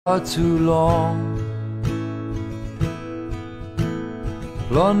too long,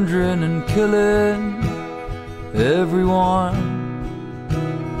 plundering and killing everyone.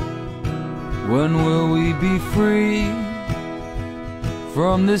 When will we be free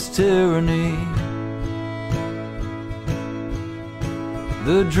from this tyranny?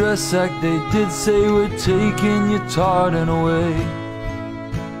 The dress act, they did say we're taking your tartan away.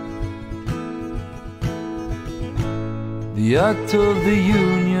 The act of the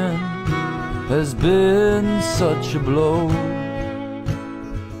union has been such a blow.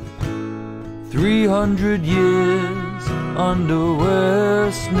 300 years under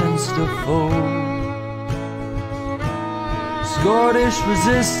Westminster foe. Scottish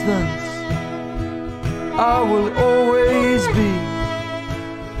resistance I will always be.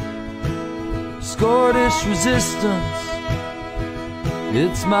 Scottish resistance,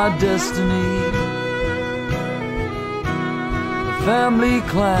 it's my destiny. Family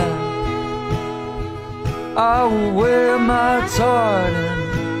clan, I will wear my tartan.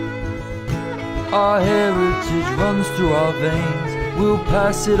 Our heritage runs through our veins, we'll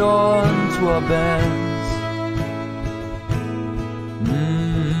pass it on to our bands.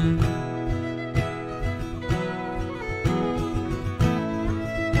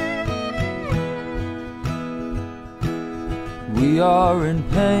 We are in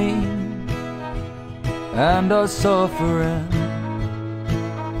pain and are suffering.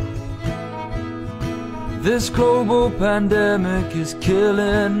 This global pandemic is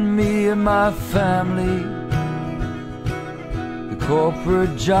killing me and my family. The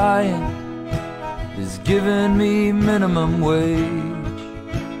corporate giant is giving me minimum wage.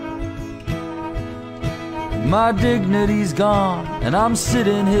 My dignity's gone and I'm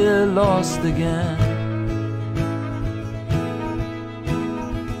sitting here lost again.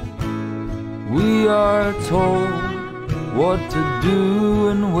 We are told what to do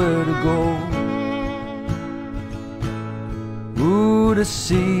and where to go, who to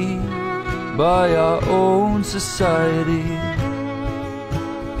see by our own society.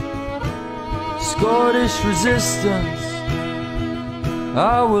 Scottish resistance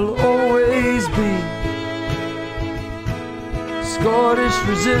I will always be. Scottish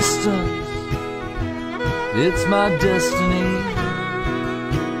resistance, it's my destiny.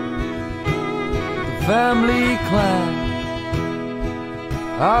 The family clan,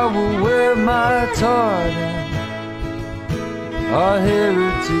 I will wear my tartan. Our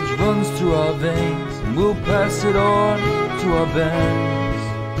heritage runs through our veins, and we'll pass it on to our bands.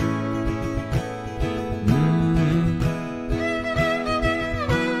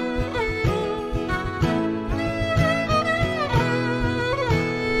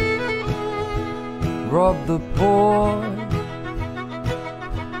 Rob the poor,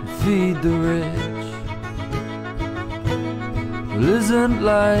 feed the rich. Well, isn't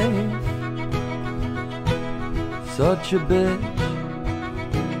life such a bitch?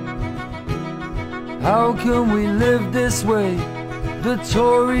 How can we live this way? The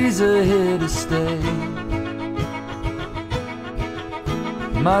Tories are here to stay.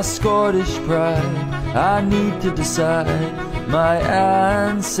 My Scottish pride, I need to decide my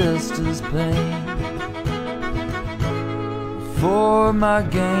ancestors' pain. For my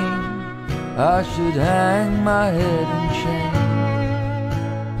gain, I should hang my head in shame.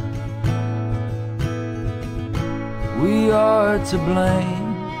 We are to blame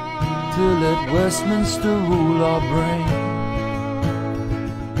to let Westminster rule our brain.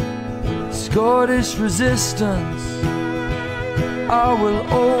 Scottish resistance I will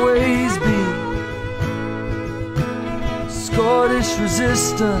always be. Scottish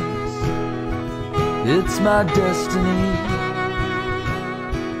resistance, it's my destiny.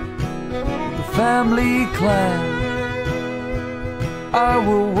 The family clan, I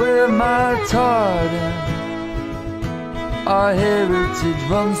will wear my tartan. Our heritage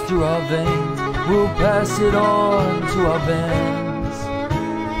runs through our veins, we'll pass it on to our bands.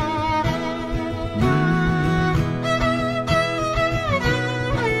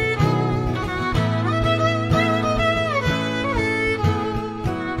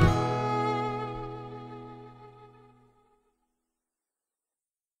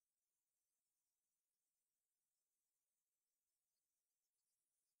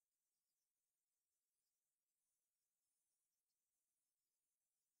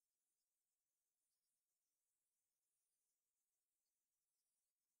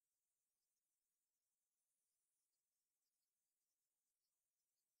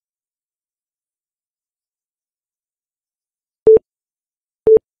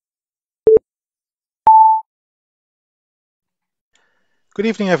 Good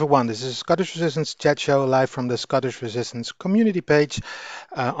evening, everyone. This is Scottish Resistance Chat Show live from the Scottish Resistance community page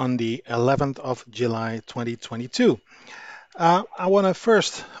on the 11th of July 2022. I want to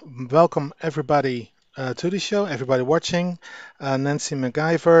first welcome everybody to the show, everybody watching, Nancy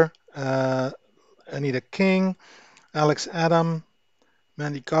MacGyver, Anita King, Alex Adam,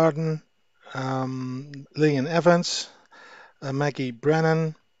 Mandy Garden, Lillian Evans, Maggie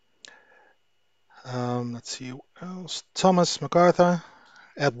Brennan, let's see who else, Thomas MacArthur,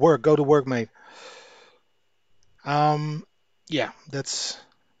 at work, go to work, mate. Um, yeah, those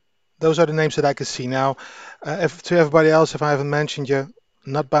are the names that I can see now. If to everybody else, if I haven't mentioned you,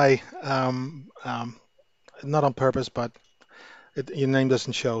 not by not on purpose, but your name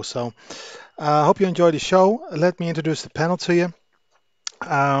doesn't show. So I hope you enjoy the show. Let me introduce the panel to you.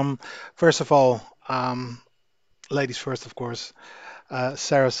 First of all, ladies first, of course.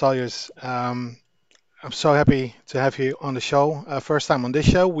 Sara Salyers. I'm so happy to have you on the show. First time on this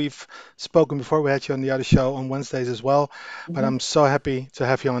show. We've spoken before. We had you on the other show on Wednesdays as well. But Mhm. I'm so happy to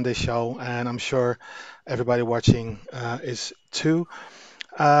have you on this show, and I'm sure everybody watching is too.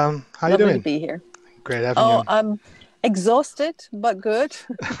 How you Lovely to doing? be here. Great having Oh, you I'm exhausted, but good.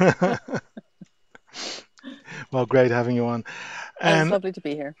 on. Well, great having you on, And it's and lovely to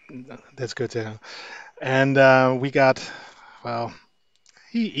be here. that's good to have. And we got, well,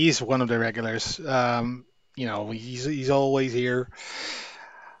 he's one of the regulars. He's always here.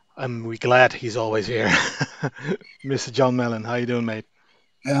 We're glad he's always here. Mr. John Mellon, how you doing, mate?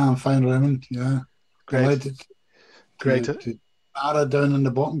 Yeah, I'm fine, Raymond. Yeah, Great, delighted great, to Sara down in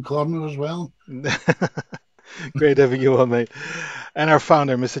the bottom corner as well. great having you on, mate. And our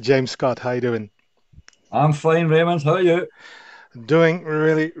founder, Mr. James Scott, how you doing? I'm fine, Raymond. How are you? Doing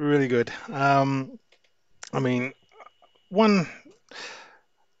really, really good. I mean, one,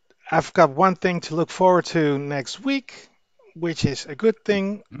 I've got one thing to look forward to next week, which is a good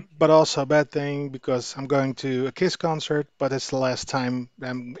thing, but also a bad thing because I'm going to a Kiss concert, but it's the last time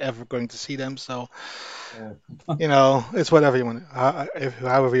I'm ever going to see them. So, Oh. it's whatever you want,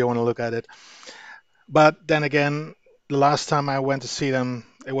 however you want to look at it. But then again, the last time I went to see them,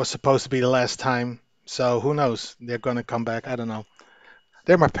 it was supposed to be the last time. So who knows? They're gonna come back. I don't know.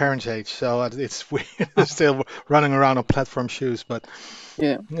 They're my parents' age, so it's weird. They're still running around on platform shoes. But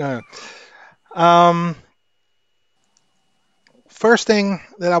Yeah. yeah. Um, First thing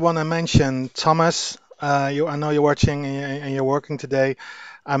that I want to mention, Thomas. I know you're watching and you're working today.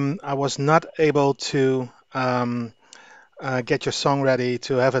 I was not able to get your song ready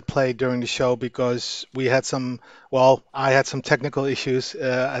to have it played during the show because I had some technical issues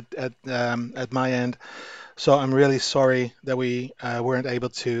at my end. So I'm really sorry that we weren't able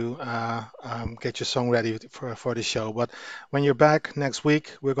to get your song ready for the show. But when you're back next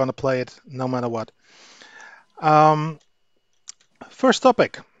week, we're gonna play it no matter what. Um, First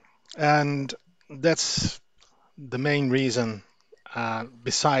topic, and that's the main reason,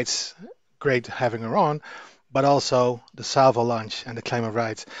 besides great having her on, but also the Salvo Launch and the claim of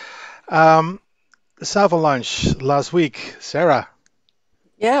rights. Um, the Salvo Launch last week, Sarah.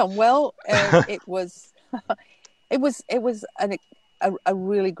 Yeah. Well, it was a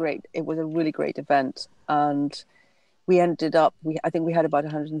really great event, and we ended up I think we had about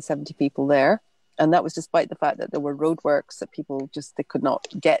 170 people there, and that was despite the fact that there were roadworks that people just they could not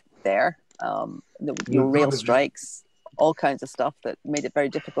get there. There were rail strikes, all kinds of stuff that made it very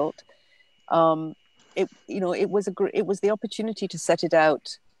difficult. Um, it was the opportunity to set it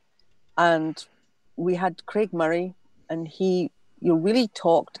out, and we had Craig Murray, and he really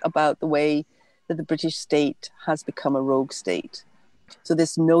talked about the way that the British state has become a rogue state. So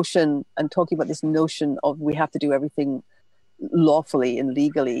this notion, and talking about this notion of we have to do everything lawfully and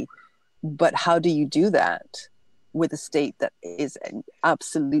legally, but how do you do that with a state that is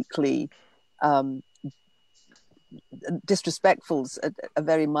absolutely um, disrespectful's a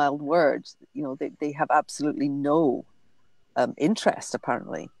very mild word. They have absolutely no interest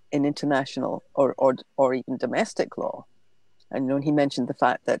apparently in international or even domestic law. And he mentioned the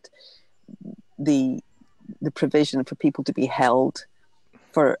fact that the provision for people to be held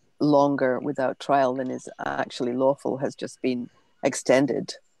for longer without trial than is actually lawful has just been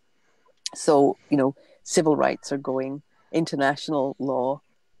extended. So civil rights are going, international law,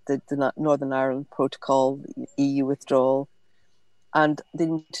 the Northern Ireland Protocol, the EU withdrawal, and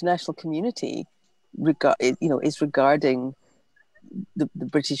the international community is regarding the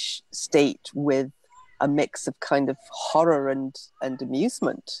British state with a mix of kind of horror and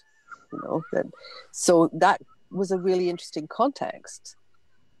amusement. So that was a really interesting context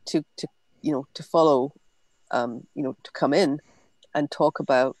to follow, to come in and talk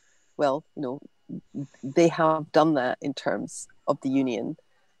about. Well, they have done that in terms of the union,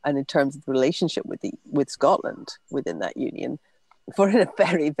 and in terms of the relationship with Scotland within that union, for a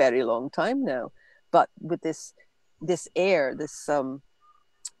very, very long time now. But with this air, this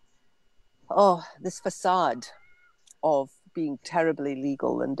facade of being terribly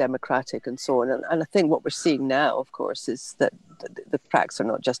legal and democratic and so on. And I think what we're seeing now, of course, is that the cracks are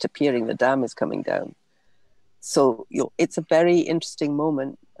not just appearing, the dam is coming down. So it's a very interesting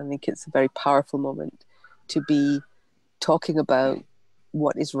moment. I think it's a very powerful moment to be talking about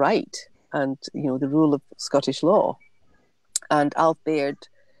what is right and, the rule of Scottish law. And Alf Baird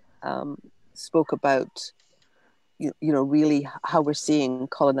spoke about, really how we're seeing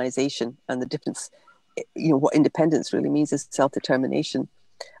colonization and the difference, what independence really means is self-determination.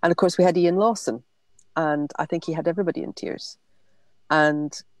 And of course, we had Ian Lawson, and I think he had everybody in tears.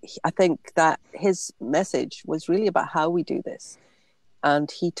 And I think that his message was really about how we do this. And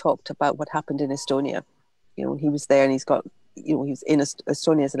he talked about what happened in Estonia. He was there, and he's got, he was in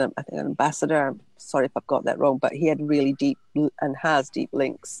Estonia as an ambassador. I'm sorry if I've got that wrong, but he had really deep and has deep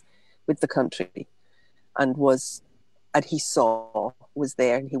links with the country, and was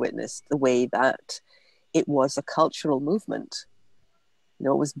there, and he witnessed the way that it was a cultural movement. It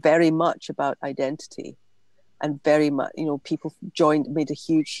was very much about identity, and very much, people made a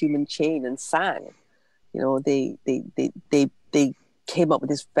huge human chain and sang. They came up with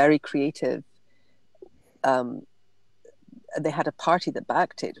this very creative. They had a party that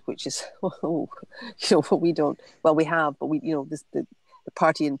backed it, which is, what we don't. Well, we have, but the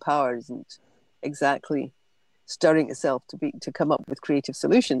party in power isn't exactly stirring itself to come up with creative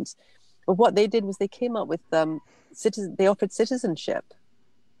solutions. But what they did was they came up with they offered citizenship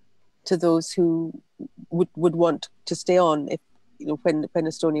to those who would want to stay on if when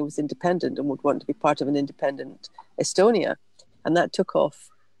Estonia was independent, and would want to be part of an independent Estonia. And that took off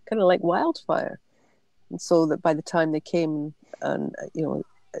kind of like wildfire. And so that by the time they came and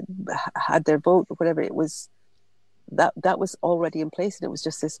had their vote or whatever, it was that was already in place, and it was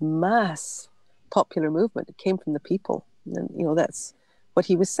just this mass popular movement. It came from the people, and that's what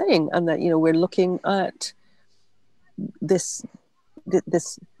he was saying. And that we're looking at this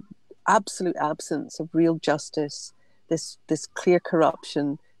absolute absence of real justice, this clear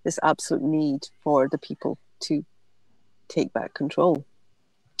corruption, this absolute need for the people to take back control.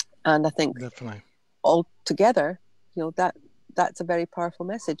 And I think Definitely. Altogether, that's a very powerful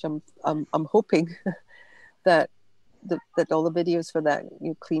message. I'm hoping that all the videos for that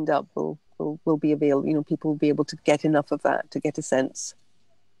cleaned up will be available. People will be able to get enough of that to get a sense.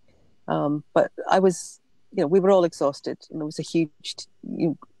 But I was, we were all exhausted, and there was a huge,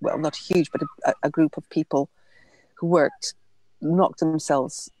 well, not huge, but a group of people who knocked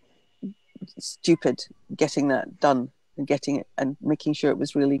themselves stupid getting that done, and getting it and making sure it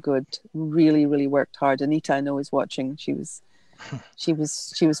was really good. Really, really worked hard. Anita, I know, is watching. She was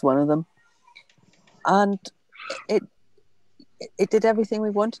one of them, and it did everything we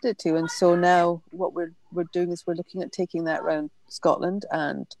wanted it to. And so now what we're doing is we're looking at taking that around Scotland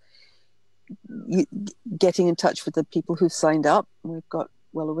and getting in touch with the people who've signed up. We've got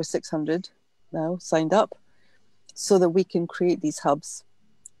well over 600 now signed up, so that we can create these hubs,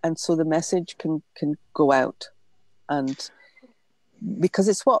 and so the message can go out. And because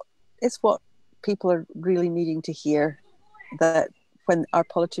it's what people are really needing to hear, that when our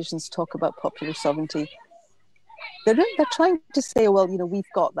politicians talk about popular sovereignty, they're trying to say, well, we've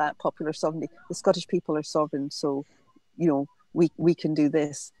got that popular sovereignty. The Scottish people are sovereign, so we can do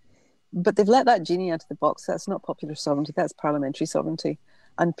this. But they've let that genie out of the box. That's not popular sovereignty. That's parliamentary sovereignty,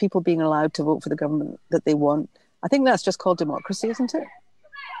 and people being allowed to vote for the government that they want. I think that's just called democracy, isn't it?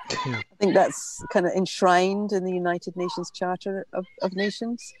 Yeah. I think that's kind of enshrined in the United Nations Charter of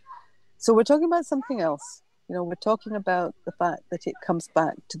Nations. So we're talking about something else. We're talking about the fact that it comes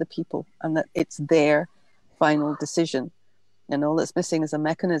back to the people, and that it's their final decision. And all that's missing is a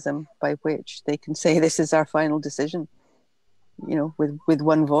mechanism by which they can say, this is our final decision, with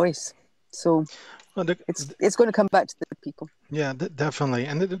one voice. So it's going to come back to the people. Yeah, definitely.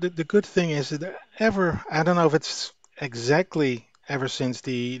 And the good thing is that I don't know if it's exactly ever since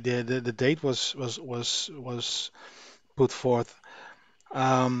the date was put forth,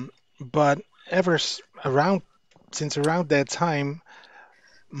 but since around that time,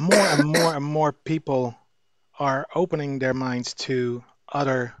 more and more and more people are opening their minds to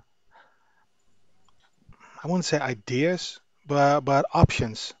other, I wouldn't say ideas, but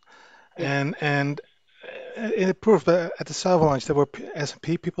options. Yeah. And it proved that at the Salvo Launch there were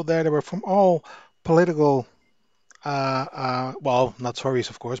S&P people there. They were from all political, well, not Tories,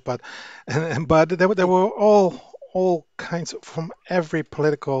 of course, but there were all kinds from every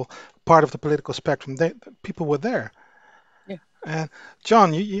political part of the political spectrum. People were there. Yeah. And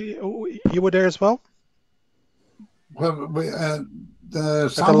John, you were there as well Well, the at the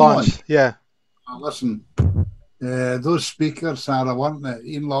Salvo launch. Launch. Yeah. Listen, those speakers, Sara, weren't they?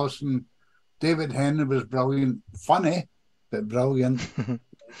 Ian Lawson, David Henry was brilliant, funny, but brilliant.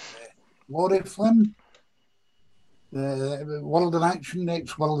 Laurie Flynn, World in Action,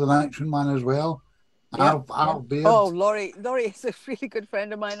 next World in Action man as well. Yep. Al Baird. Oh, Laurie is a really good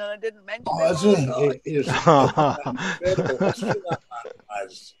friend of mine, and I didn't mention Oh, him. is he? He's an incredible history that man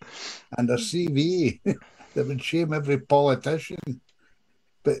has, and a CV that would shame every politician.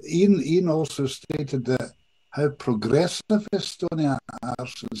 But Ian also stated that how progressive Estonia are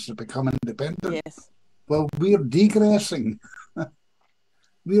since they become independent. Yes. Well, we're degressing.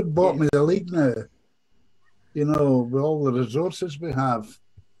 We're bottom of the league now. You know, with all the resources we have.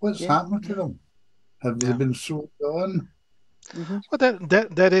 What's happened to them? Have they been sold on? Well,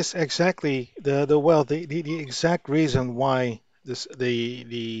 that is exactly the exact reason why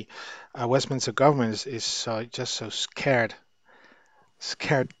the Westminster government is just so scared.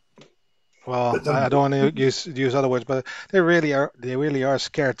 Well, I don't want to use other words, but they really are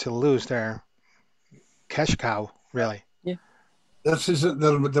scared to lose their cash cow, really. Yeah. This is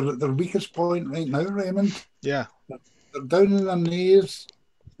their weakest point right now, Raimond. Yeah. They're down on their knees,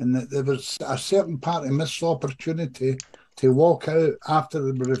 and there was a certain party missed opportunity to walk out after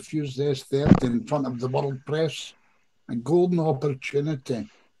they were refused S30 in front of the world press. A golden opportunity,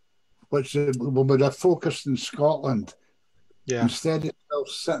 which would have focused in Scotland. Yeah. Instead, it's still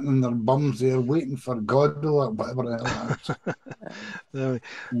sitting on their bums there waiting for Godot or whatever else.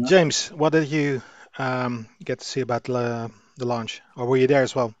 James, what did you get to see about the launch? Or were you there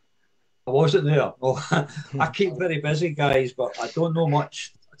as well? I wasn't there. Well, I keep very busy, guys, but I don't know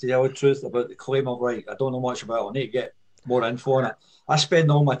much, to tell the truth, about the claim of right. I don't know much about it. I need to get more info on it. I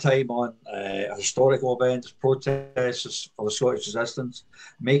spend all my time on historical events, protests for the Scottish resistance,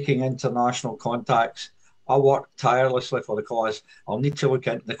 making international contacts. I work tirelessly for the cause. I'll need to look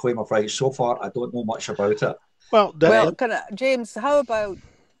into the claim of rights. So far, I don't know much about it. Well, James, how about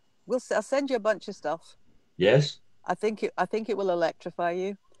I'll send you a bunch of stuff. Yes. I think it will electrify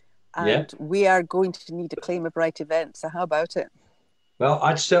you, and we are going to need a claim of right event. So how about it? Well,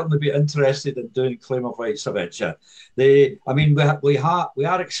 I'd certainly be interested in doing claim of rights events. Yeah, we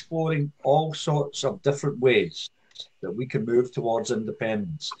are exploring all sorts of different ways that we can move towards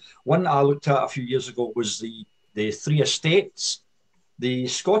independence. One I looked at a few years ago was the three estates. The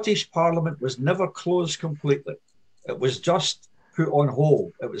Scottish Parliament was never closed completely. It was just put on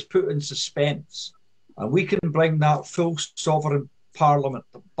hold. It was put in suspense. And we can bring that full sovereign Parliament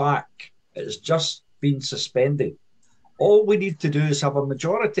back. It has just been suspended. All we need to do is have a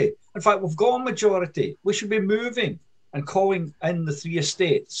majority. In fact, we've got a majority. We should be moving and calling in the three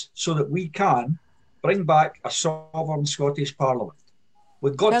estates so that we can bring back a sovereign Scottish Parliament.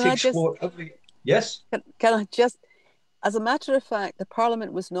 We've got to explore every... Yes? Can I just... As a matter of fact, the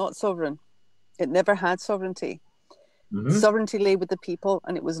Parliament was not sovereign. It never had sovereignty. Sovereignty lay with the people,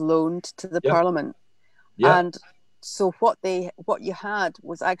 and it was loaned to the Parliament. And so what you had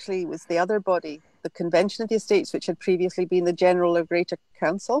was the other body, the Convention of the Estates, which had previously been the General or Greater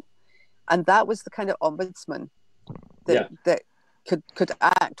Council, and that was the kind of ombudsman that could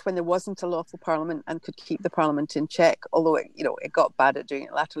act when there wasn't a lawful Parliament and could keep the Parliament in check. Although it got bad at doing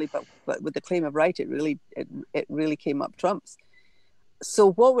it latterly, but with the claim of right, it really came up trumps.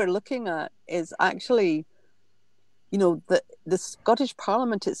 So what we're looking at is actually, the Scottish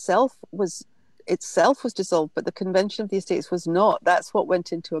Parliament itself was dissolved, but the Convention of the Estates was not. That's what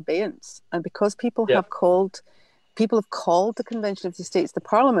went into abeyance. And because people have called the Convention of the Estates the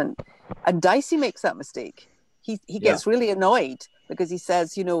Parliament, and Dicey makes that mistake. He gets really annoyed because he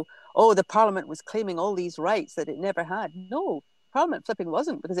says, the Parliament was claiming all these rights that it never had. No, Parliament flipping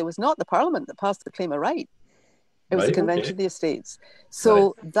wasn't, because it was not the Parliament that passed the claim of right. It was the Convention of the Estates.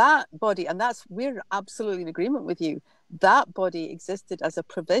 So that body, and we're absolutely in agreement with you, that body existed as a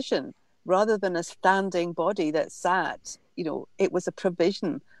provision rather than a standing body that sat. It was a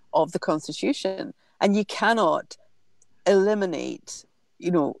provision of the Constitution, and you cannot eliminate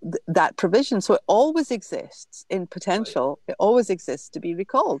that provision. So it always exists in potential. It always exists to be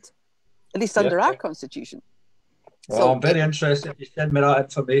recalled, at least under our Constitution. Well, so I'm very interested. If you send me that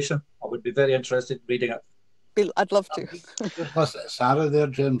information, I would be very interested in reading it. I'd love to. Listen, Sara there,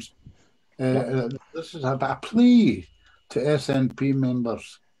 James. This is a plea to SNP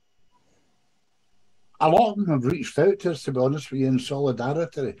members. A lot of them have reached out to us, to be honest with you, in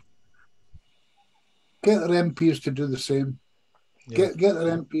solidarity. Get their MPs to do the same. Get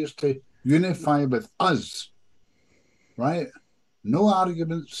their MPs to unify with us, right? No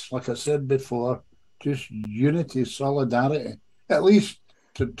arguments, like I said before, just unity, solidarity. at least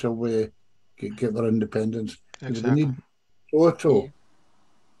till we get our independence. Because we Exactly. need total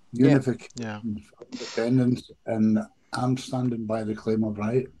unification Yeah. for independence, and I'm standing by the claim of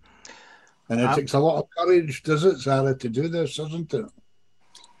right. And it Uh, takes a lot of courage, does it, Sara, to do this, doesn't it?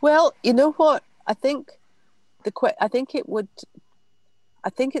 Well, you know what? I think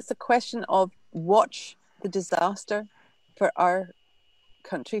it's a question of watch the disaster for our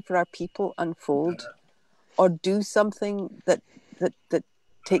country, for our people unfold, or do something that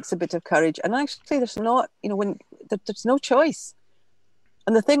takes a bit of courage. And actually, there's not, there's no choice.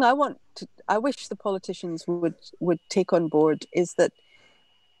 And the thing I wish the politicians would take on board is that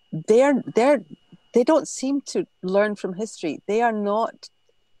they don't seem to learn from history. They're not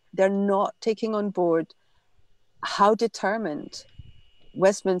taking on board how determined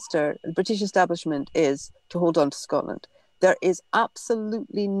Westminster, the British establishment, is to hold on to Scotland. There is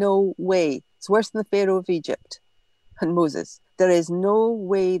absolutely no way. It's worse than the Pharaoh of Egypt and Moses. There is no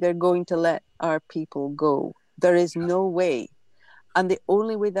way they're going to let our people go. There is no way. And the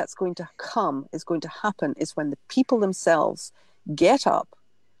only way that's going to happen is when the people themselves get up,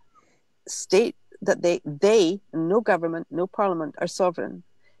 state that they, no government, no parliament, are sovereign.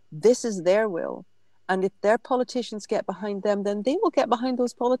 This is their will. And if their politicians get behind them, then they will get behind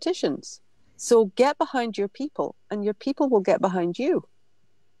those politicians. So get behind your people, and your people will get behind you.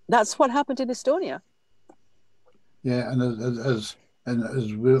 That's what happened in Estonia. Yeah, and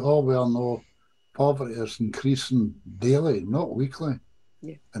as we all well know, poverty is increasing daily, not weekly.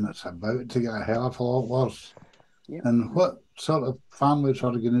 Yeah. And it's about to get a hell of a lot worse. Yeah. And what sort of families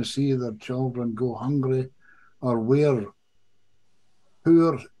are going to see their children go hungry or wear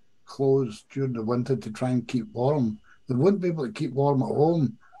poor clothes during the winter to try and keep warm? They wouldn't be able to keep warm at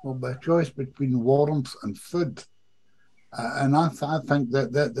home. Well, by choice between warmth and food. And I think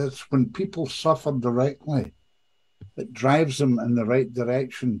that's when people suffer directly, it drives them in the right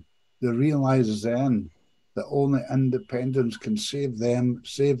direction. They realise then that only independence can save them,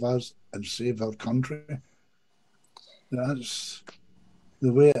 save us, and save our country. That's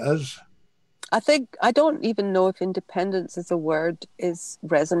the way it is. I don't even know if independence as a word is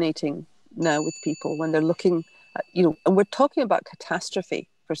resonating now with people when they're looking at, and we're talking about catastrophe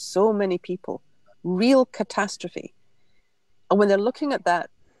for so many people, real catastrophe. And when they're looking at that,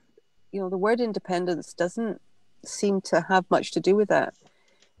 the word independence doesn't seem to have much to do with that.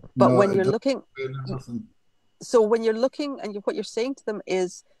 But No, when you're looking, so when you're looking and what you're saying to them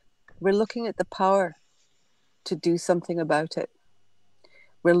is, we're looking at the power to do something about it.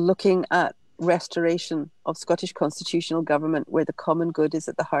 We're looking at restoration of Scottish constitutional government, where the common good is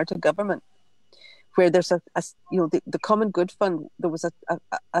at the heart of government, where there's the common good fund. There was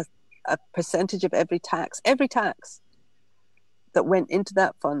a percentage of every tax that went into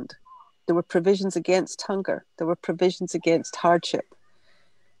that fund. There were provisions against hunger. There were provisions against hardship.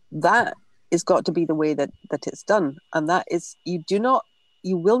 That is got to be the way that it's done. And that is, you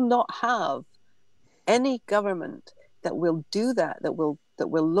will not have any government that will do that will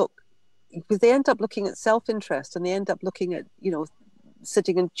look, because they end up looking at self-interest, and they end up looking at,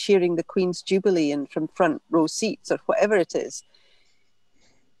 sitting and cheering the Queen's Jubilee and from front row seats or whatever it is.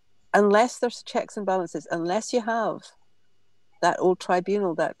 Unless there's checks and balances, unless you have that old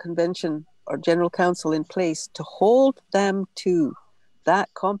tribunal, that convention or general council in place to hold them to that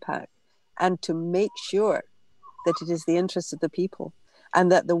compact and to make sure that it is the interests of the people,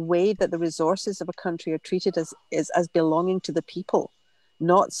 and that the way that the resources of a country are treated as belonging to the people,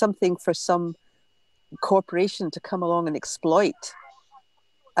 not something for some corporation to come along and exploit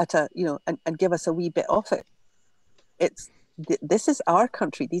at and give us a wee bit of it. This is our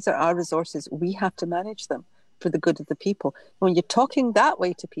country. These are our resources. We have to manage them for the good of the people. When you're talking that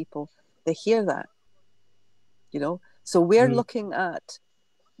way to people, they hear that, So we're looking at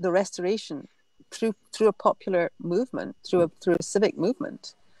the restoration through a popular movement, through a civic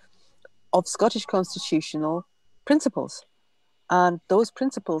movement of Scottish constitutional principles. And those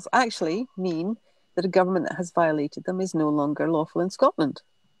principles actually mean that a government that has violated them is no longer lawful in Scotland.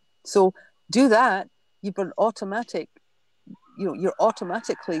 So do that, you've got an automatic, you're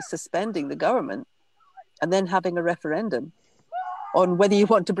automatically suspending the government and then having a referendum on whether you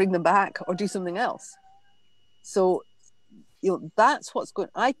want to bring them back or do something else. So, that's what's going,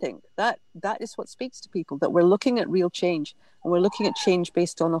 I think that is what speaks to people, that we're looking at real change, and we're looking at change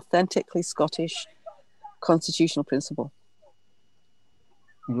based on authentically Scottish constitutional principle.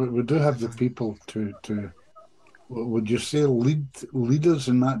 We do have the people to would you say, leaders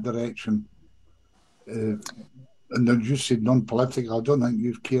in that direction? And then you said non-political. I don't think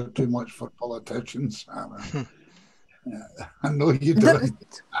you care too much for politicians, Sara. I know you do.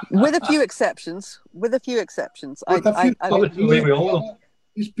 With a few exceptions. With a few exceptions. I would do away with all of them.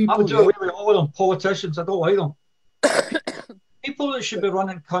 These people, I would do away with all of them. Politicians, I don't like them. People that should be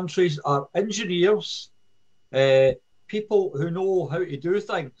running countries are engineers, people who know how to do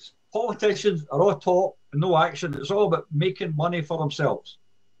things. Politicians are all talk and no action. It's all about making money for themselves.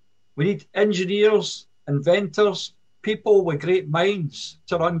 We need engineers, inventors, people with great minds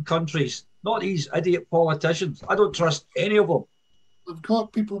to run countries, not these idiot politicians. I don't trust any of them. We've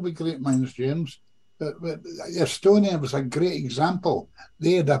got people with great minds, James. But Estonia was a great example.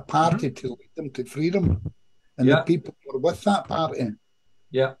 They had a party to lead them to freedom, and the people were with that party.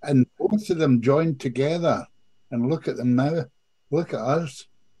 Yeah. And both of them joined together. And look at them now. Look at us.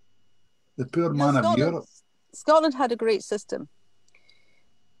 The poor man of Europe. Scotland had a great system.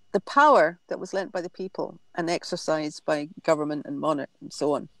 The power that was lent by the people and exercised by government and monarch and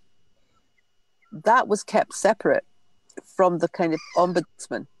so on, that was kept separate from the kind of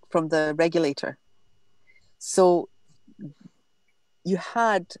ombudsman, from the regulator. So you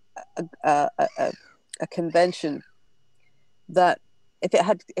had a convention that if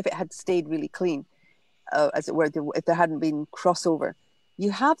it had stayed really clean, as it were, if there hadn't been crossover,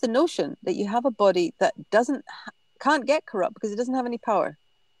 you have the notion that you have a body that can't get corrupt because it doesn't have any power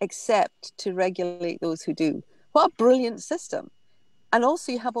except to regulate those who do. What a brilliant system. And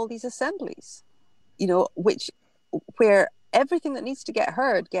also you have all these assemblies, where everything that needs to get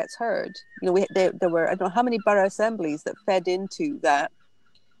heard gets heard. There were, I don't know how many borough assemblies that fed into that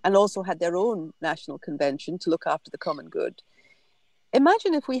and also had their own national convention to look after the common good.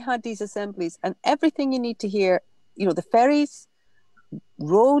 Imagine if we had these assemblies and everything you need to hear, the ferries,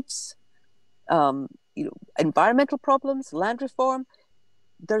 roads, environmental problems, land reform,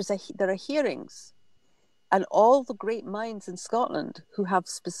 there are hearings, and all the great minds in Scotland who have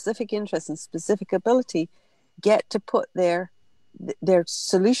specific interests and specific ability get to put their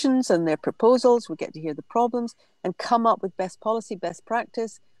solutions and their proposals. We get to hear the problems and come up with best policy, best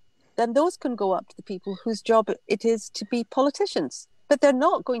practice. Then those can go up to the people whose job it is to be politicians. But they're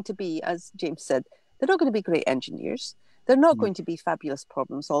not going to be, as James said, they're not going to be great engineers. They're not going to be fabulous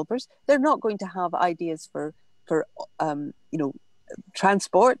problem solvers. They're not going to have ideas for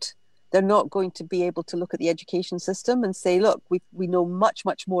transport. They're not going to be able to look at the education system and say, look, we know much,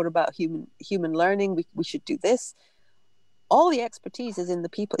 much more about human learning. We should do this. All the expertise is in the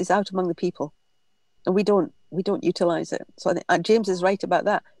people, is out among the people, and we don't utilize it. So I think James is right about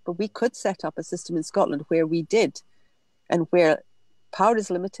that. But we could set up a system in Scotland where we did, and where power is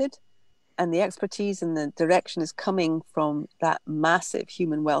limited, and the expertise and the direction is coming from that massive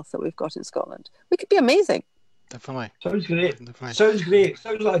human wealth that we've got in Scotland. We could be amazing. Definitely. Sounds great. Definitely. Sounds great.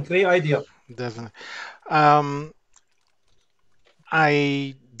 Sounds like a great idea. Definitely.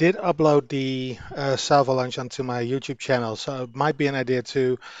 I did upload the Salvo Launch onto my YouTube channel, so it might be an idea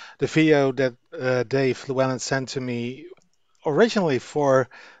to the video that Dave Llewellyn sent to me originally for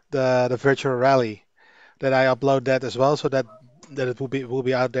the virtual rally, that I upload that as well, so that it will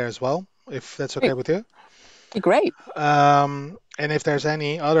be out there as well, if that's okay with you. Great. And if there's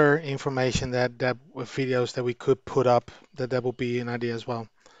any other information that videos that we could put up, that will be an idea as well.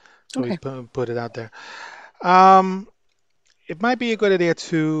 So we put it out there. It might be a good idea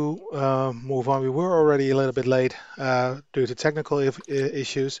to move on. We were already a little bit late due to technical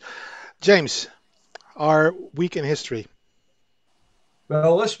issues. James, our week in history.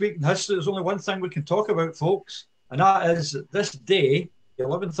 Well, this week in history, there's only one thing we can talk about, folks, and that is that this day, the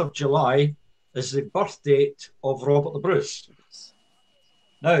 11th of July, is the birth date of Robert the Bruce.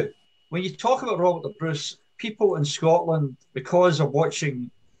 Now, when you talk about Robert the Bruce, people in Scotland, because of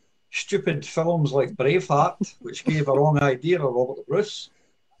watching stupid films like Braveheart, which gave a wrong idea of Robert the Bruce,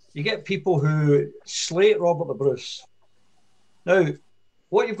 you get people who slate Robert the Bruce. Now,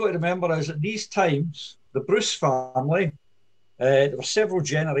 what you've got to remember is at these times, the Bruce family, there were several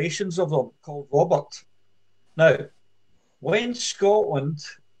generations of them called Robert. Now, when Scotland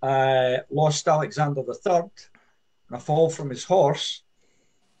lost Alexander III in a fall from his horse,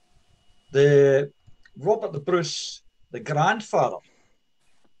 Robert the Bruce, the grandfather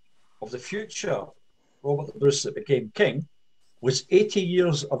of the future Robert the Bruce that became king, was 80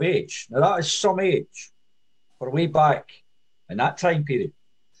 years of age. Now that is some age for way back in that time period.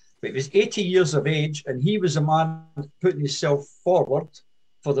 But he was 80 years of age, and he was a man putting himself forward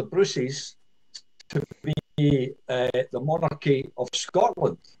for the Bruces to be the monarchy of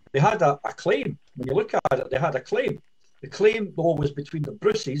Scotland. They had a claim. When you look at it, they had a claim. The claim, though, was between the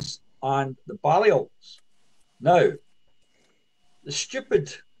Bruces and the Balliols. Now, the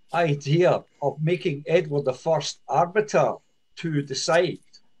stupid idea of making Edward I arbiter to decide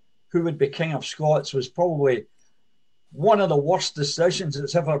who would be King of Scots was probably one of the worst decisions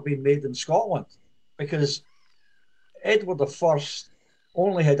that's ever been made in Scotland, because Edward I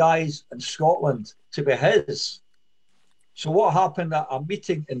only had eyes in Scotland to be his. So what happened at a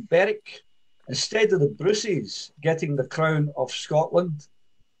meeting in Berwick, instead of the Bruces getting the crown of Scotland,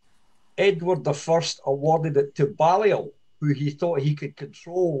 Edward I awarded it to Balliol, who he thought he could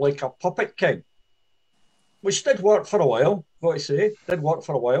control like a puppet king, which did work for a while, got to say, did work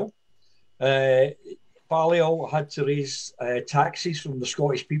for a while. Balliol had to raise taxes from the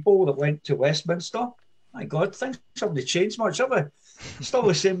Scottish people that went to Westminster. My God, things haven't changed much, have they? Still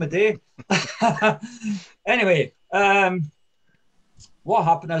the same day. Anyway, what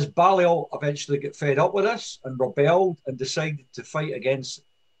happened is Balliol eventually got fed up with this and rebelled and decided to fight against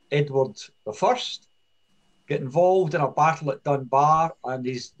Edward I, get involved in a battle at Dunbar, and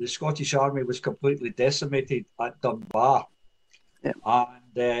the Scottish army was completely decimated at Dunbar. Yeah.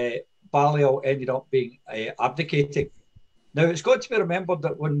 And Balliol ended up being abdicating. Now, it's got to be remembered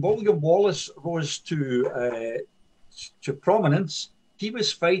that when William Wallace rose to prominence, he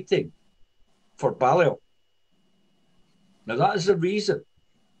was fighting for Balliol. Now, that is the reason.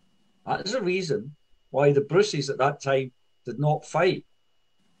 That is the reason why the Bruces at that time did not fight.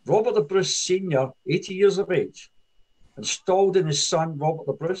 Robert the Bruce Sr., 80 years of age, installed in his son Robert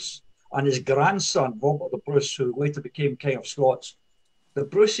the Bruce and his grandson Robert the Bruce, who later became King of Scots. The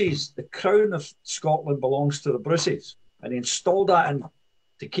Bruces, the crown of Scotland belongs to the Bruces, and he installed that in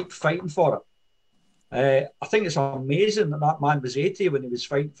to keep fighting for it. I think it's amazing that that man was 80 when he was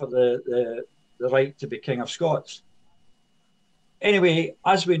fighting for the right to be King of Scots. Anyway,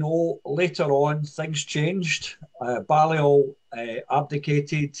 as we know, later on, things changed. Balliol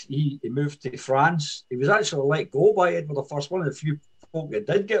abdicated. He moved to France. He was actually let go by Edward I, one of the few folk that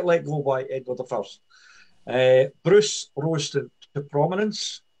did get let go by Edward I. Bruce rose to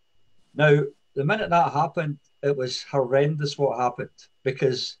prominence. Now, the minute that happened, it was horrendous what happened,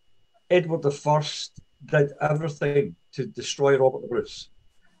 because Edward I did everything to destroy Robert the Bruce.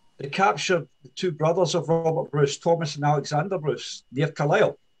 They captured the two brothers of Robert Bruce, Thomas and Alexander Bruce, near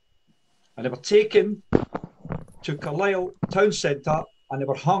Carlisle. And they were taken to Carlisle town centre, and they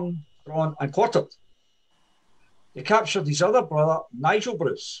were hung, drawn and quartered. They captured his other brother, Nigel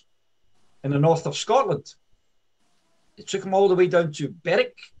Bruce, in the north of Scotland. They took him all the way down to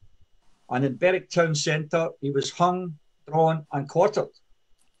Berwick, and in Berwick town centre, he was hung, drawn and quartered.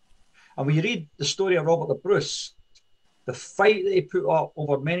 And when you read the story of Robert the Bruce, the fight that he put up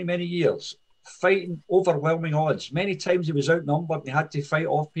over many, many years, fighting overwhelming odds. Many times he was outnumbered and he had to fight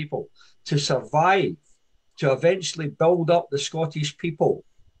off people to survive, to eventually build up the Scottish people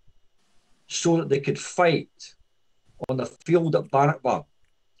so that they could fight on the field at Bannockburn.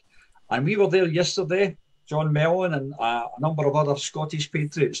 And we were there yesterday, John Mellon and a number of other Scottish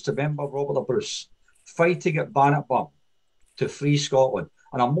patriots, to remember Robert the Bruce fighting at Bannockburn to free Scotland.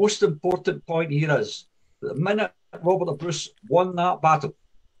 And a most important point here is that the minute Robert the Bruce won that battle,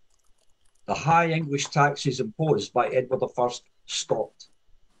 the high English taxes imposed by Edward I stopped.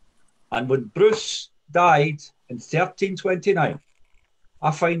 And when Bruce died in 1329,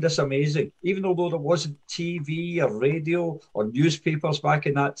 I find this amazing. Even though there wasn't TV or radio or newspapers back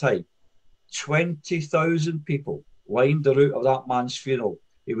in that time, 20,000 people lined the route of that man's funeral.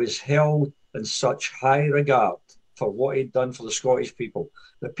 He was held in such high regard for what he'd done for the Scottish people,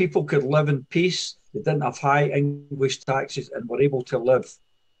 that people could live in peace. They didn't have high English taxes and were able to live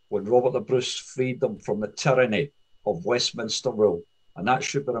when Robert the Bruce freed them from the tyranny of Westminster rule. And that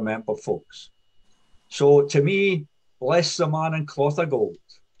should be remembered, folks. So to me, bless the man in cloth of gold,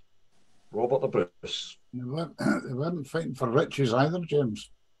 Robert the Bruce. They weren't fighting for riches either,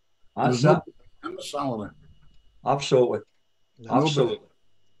 James. That's that. No salary. Absolutely. Absolutely.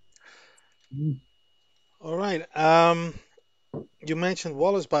 All right. You mentioned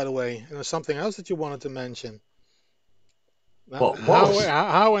Wallace, by the way. And there's something else that you wanted to mention. Well, Wallace.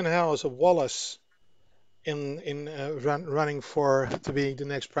 How in hell is a Wallace running to be the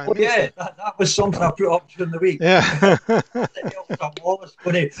next prime minister? Yeah, that was something I put up during the week. Yeah. Wallace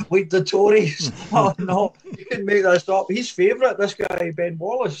when he with the Tories. Oh no, you can make this up. He's favourite, this guy Ben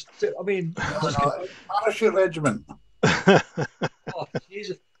Wallace. I mean, parachute regiment. Oh,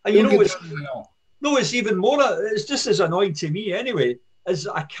 Jesus. And you know, it's even more. It's just as annoying to me anyway. As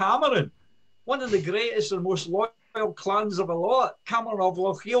a Cameron, one of the greatest and most loyal clans of a lot. Cameron of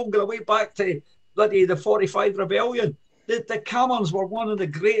Lochiel, going way back to the 45 rebellion. The Camerons were one of the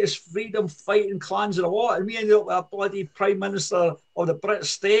greatest freedom fighting clans of a lot, and we ended up with a bloody Prime Minister of the British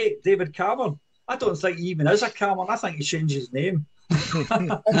state, David Cameron. I don't think he even is a Cameron. I think he changed his name. You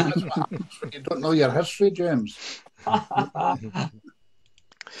don't know your history, James.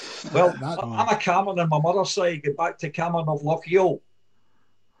 Well, I'm a Cameron on my mother's side. Get back to Cameron of Lochiel.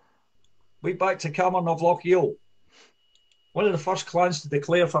 Way back to Cameron of Lochiel. One of the first clans to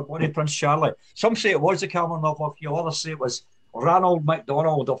declare for Bonnie Prince Charlie. Some say it was the Cameron of Lochiel. Others say it was Ranald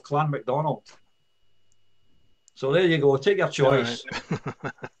MacDonald of Clan MacDonald. So there you go. Take your choice.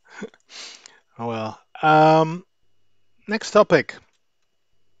 Right. Oh well. Next topic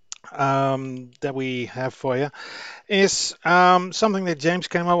that we have for you is something that James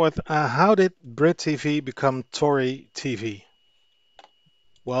came up with. How did Brit TV become Tory TV?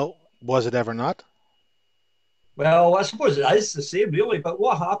 Well, was it ever not? Well, I suppose it is the same, really. But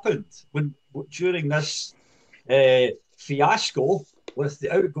what happened during this fiasco with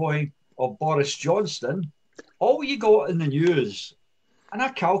the outgoing of Boris Johnson? All you got in the news, and I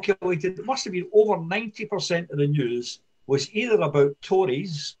calculated, it must have been over 90% of the news was either about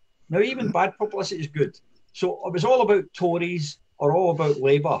Tories. Now, even bad publicity is good. So it was all about Tories or all about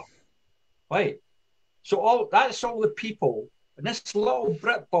Labour, right? So that's all the people in this little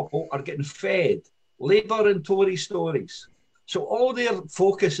Brit bubble are getting fed Labour and Tory stories. So all their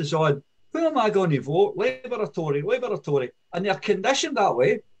focus is on, who am I going to vote? Labour or Tory, Labour or Tory. And they're conditioned that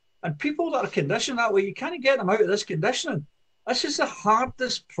way. And people that are conditioned that way, you can't get them out of this conditioning. This is the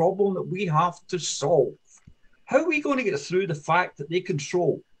hardest problem that we have to solve. How are we going to get through the fact that they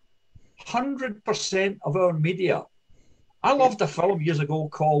control 100% of our media? I loved a film years ago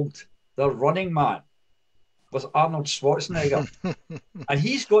called The Running Man with Arnold Schwarzenegger. And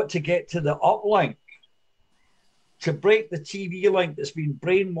he's got to get to the uplink to break the TV link that's been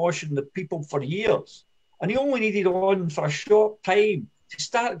brainwashing the people for years. And he only needed on for a short time to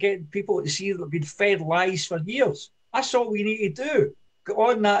start getting people to see that they've been fed lies for years. That's all we need to do. Get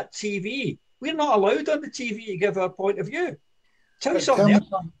on that TV. We're not allowed on the TV to give our point of view. Tell you something.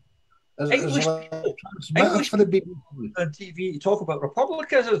 English people on TV to talk about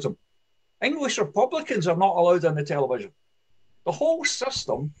republicanism. English Republicans are not allowed on the television. The whole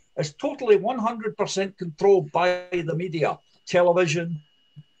system is totally 100% controlled by the media, television,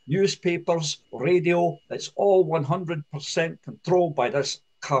 newspapers, radio. It's all 100% controlled by this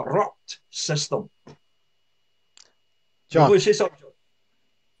corrupt system. John. You say something, John?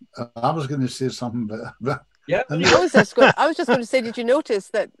 I was going to say something, but yeah. I was just going to say, did you notice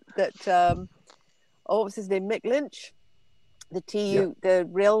that what was his name, Mick Lynch, the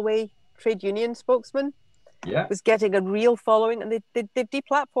RaLei trade union spokesman, was getting a real following, and they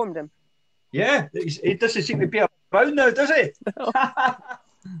deplatformed him. Yeah, he doesn't seem to be around now, does he?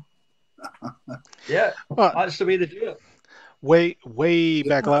 Yeah, well, that's the way they do it. Way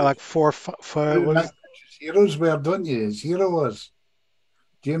back, like four. Heroes were, don't you? His hero was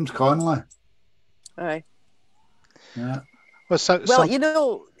James Connolly. Aye. Yeah. Well, you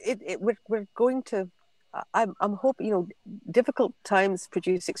know, we're going to. I'm hoping, you know, difficult times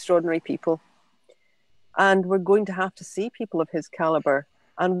produce extraordinary people, and we're going to have to see people of his caliber.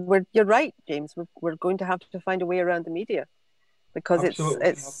 And you're right, James. We're going to have to find a way around the media, because it's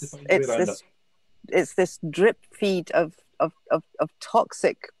this drip feed of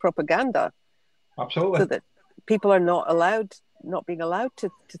toxic propaganda. Absolutely. So that people are not being allowed to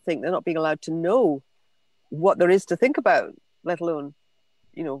think. They're not being allowed to know what there is to think about, let alone,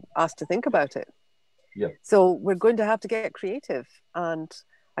 you know, asked to think about it. Yeah. So we're going to have to get creative, and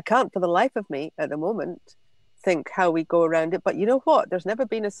I can't for the life of me at the moment think how we go around it. But you know what? There's never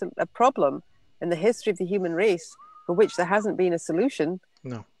been a problem in the history of the human race for which there hasn't been a solution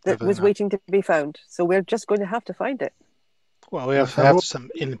that was waiting to be found. So we're just going to have to find it. Well, we have to have some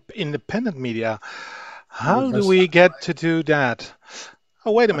independent media. How do we get to do that?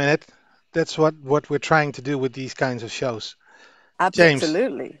 Oh, wait a minute. That's what we're trying to do with these kinds of shows.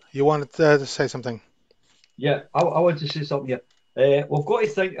 Absolutely. James, you wanted to say something? Yeah, I want to say something here. We've got to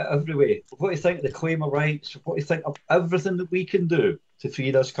think every way. We've got to think of the claim of rights. We've got to think of everything that we can do to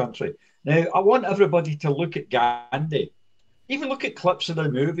free this country. Now, I want everybody to look at Gandhi. Even look at clips of the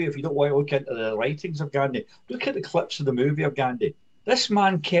movie. If you don't want to look into the writings of Gandhi, look at the clips of the movie of Gandhi. This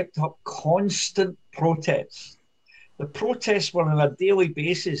man kept up constant protests. The protests were on a daily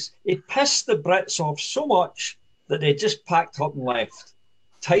basis. He pissed the Brits off so much that they just packed up and left.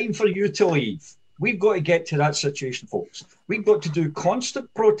 Time for you to leave. We've got to get to that situation, folks. We've got to do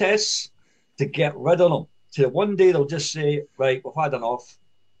constant protests to get rid of them. Till one day they'll just say, right, we've had enough.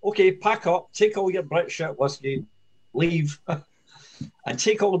 Okay, pack up, take all your Brit shit with you, leave, and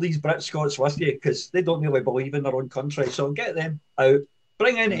take all of these Brit Scots with you, because they don't really believe in their own country. So get them out.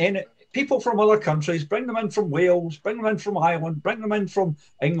 Bring in people from other countries, bring them in from Wales, bring them in from Ireland, bring them in from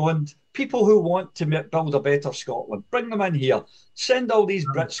England, people who want to build a better Scotland, bring them in here. Send all these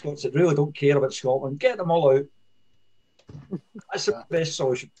Brit Scots that really don't care about Scotland, get them all out. That's the best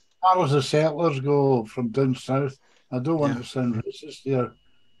solution. far as the settlers go from down south, I don't want to sound racist here,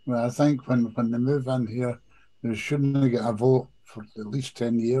 but I think when they move in here, they shouldn't get a vote for at least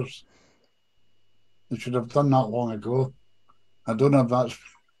 10 years. They should have done that long ago. I don't know if that's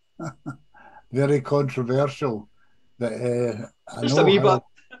very controversial, but just a wee bit.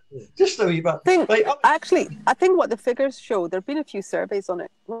 Just a wee bit. I think what the figures show, there have been a few surveys on it.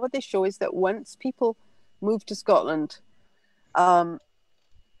 What they show is that once people move to Scotland, and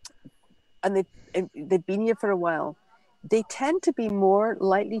they've been here for a while, they tend to be more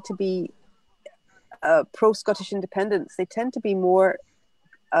likely to be pro-Scottish independence. They tend to be more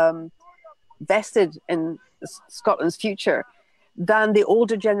vested in Scotland's future than the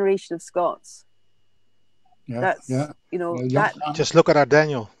older generation of Scots. Just look at our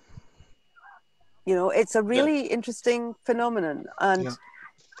Daniel. It's a really interesting phenomenon. And,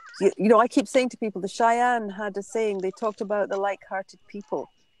 I keep saying to people, the Cheyenne had a saying, they talked about the like-hearted people.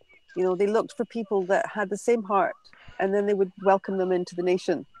 They looked for people that had the same heart, and then they would welcome them into the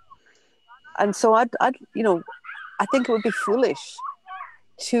nation. And so I think it would be foolish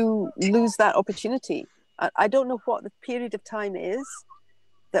to lose that opportunity. I don't know what the period of time is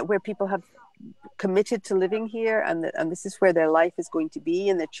where people have committed to living here, and this is where their life is going to be,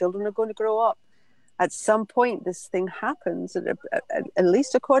 and their children are going to grow up. At some point, this thing happens, at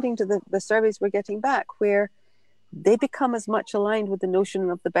least according to the surveys we're getting back, where they become as much aligned with the notion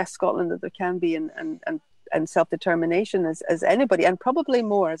of the best Scotland that there can be and self-determination as anybody, and probably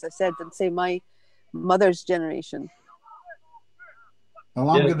more, as I said, than, say, my mother's generation. Well,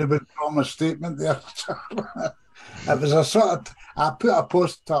 I'm going to withdraw my statement there. It was a sort of, I put a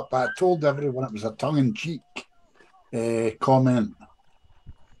post up, but I told everyone it was a tongue-in-cheek comment.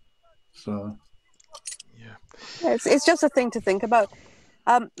 So, it's just a thing to think about.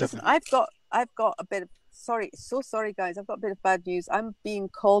 Listen, I've got a bit of sorry guys, I've got a bit of bad news. I'm being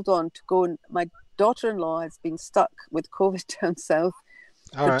called on to go, and my daughter-in-law has been stuck with COVID down south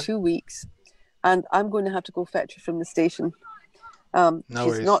for 2 weeks, and I'm going to have to go fetch her from the station.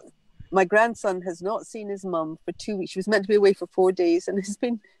 My grandson has not seen his mum for 2 weeks. She was meant to be away for 4 days, and it's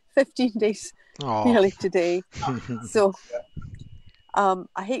been 15 days nearly today. So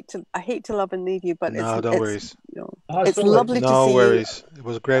I hate to love and leave you, but don't worries. It's lovely to see you. No worries. It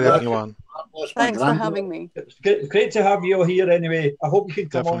was great having you on. Thanks for having me. It's great to have you here anyway. I hope you can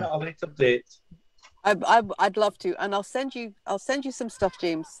come on at a later date. I'd love to, and I'll send you some stuff,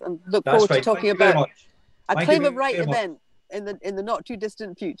 James, and look forward to talking about a claim of right event in the not too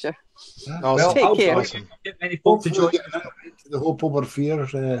distant future. Awesome. Take care. Awesome. Get many folk to join the Hope Over Fear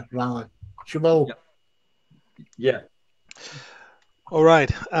rally. She will. Yeah. All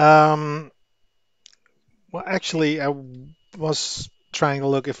right. Well, actually, I was trying to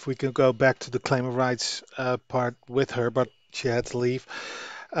look if we could go back to the claim of rights part with her, but she had to leave.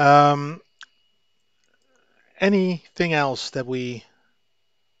 Anything else that we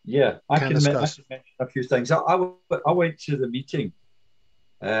I can discuss? mention a few things. I went to the meeting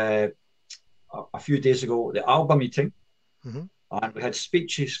a few days ago, the ALBA meeting, and we had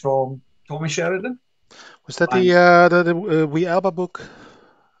speeches from Tommy Sheridan. Was that the We ALBA book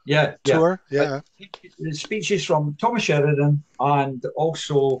tour? Yeah. The speeches from Tommy Sheridan and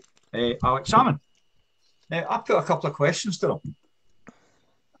also Alex Salmon. Now, I put a couple of questions to them,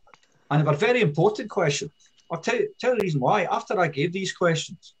 and they were very important questions. I'll tell you the reason why. After I gave these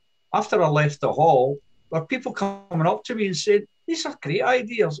questions, after I left the hall, there were people coming up to me and saying, "These are great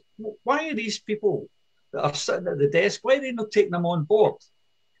ideas. Why are these people that are sitting at the desk, why are they not taking them on board?"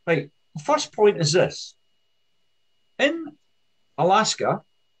 Right. The first point is this. In Alaska,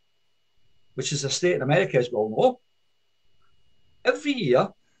 which is a state in America, as we all know, every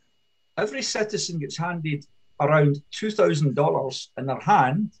year, every citizen gets handed around $2,000 in their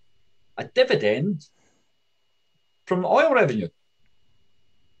hand, a dividend from the oil revenue.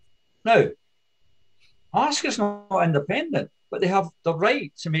 Now, Alaska's not independent, but they have the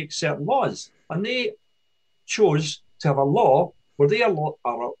right to make certain laws. And they chose to have a law where they are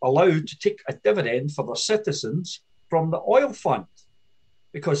allowed to take a dividend for their citizens from the oil fund,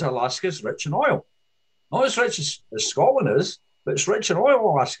 because Alaska is rich in oil. Not as rich as Scotland is, but it's rich in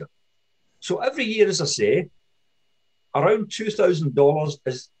oil, Alaska. So every year, as I say, around $2,000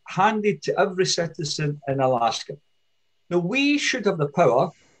 is handed to every citizen in Alaska. Now, we should have the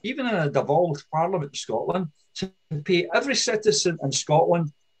power, even in a devolved parliament in Scotland, to pay every citizen in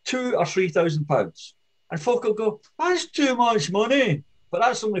Scotland £2,000 or £3,000. And folk will go, "That's too much money." But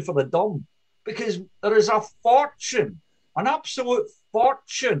that's only for the dumb, because there is a fortune, an absolute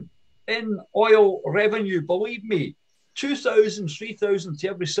fortune in oil revenue. Believe me, 2,000, 3,000 to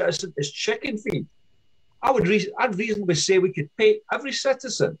every citizen is chicken feed. I'd reasonably say we could pay every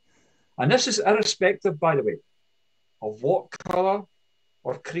citizen And this is irrespective, by the way, of what colour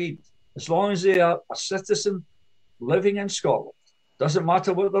or creed. As long as they are a citizen living in Scotland, doesn't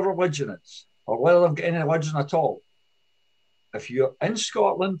matter what their religion is or whether they've got any religion at all. If you're in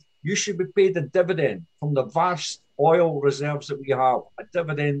Scotland, you should be paid a dividend from the vast oil reserves that we have, a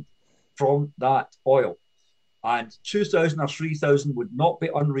dividend from that oil. And 2,000 or 3,000 would not be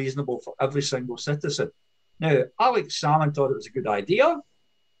unreasonable for every single citizen. Now, Alex Salmon thought it was a good idea.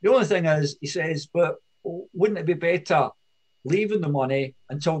 The only thing is, he says, but wouldn't it be better leaving the money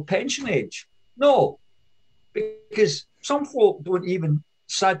until pension age? No, because some folk don't even,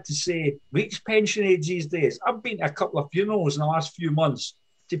 sad to say, reach pension age these days. I've been to a couple of funerals in the last few months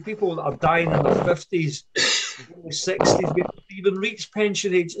to people that are dying in their 50s, 60s, before they even reach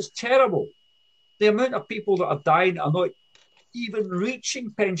pension age. It's terrible. The amount of people that are dying are not even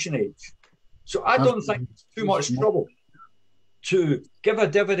reaching pension age. So I don't think it's too much trouble to give a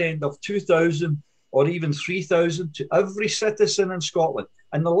dividend of 2,000 or even 3,000 to every citizen in Scotland.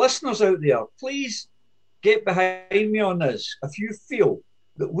 And the listeners out there, please get behind me on this. If you feel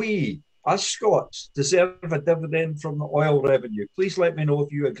that we, as Scots, deserve a dividend from the oil revenue, please let me know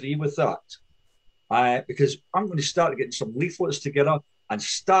if you agree with that. Because I'm going to start getting some leaflets together and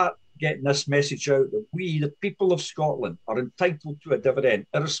start getting this message out that we, the people of Scotland, are entitled to a dividend,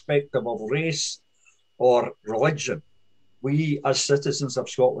 irrespective of race or religion. We, as citizens of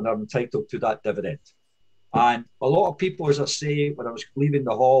Scotland, are entitled to that dividend. And a lot of people, as I say, when I was leaving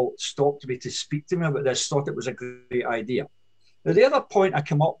the hall, stopped me to speak to me about this, thought it was a great idea. Now, the other point I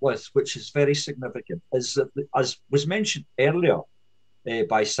come up with, which is very significant, is that, as was mentioned earlier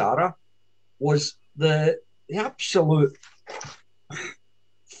by Sara, was the absolute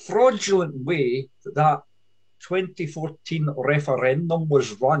fraudulent way that 2014 referendum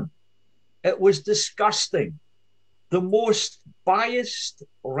was run. It was disgusting. The most biased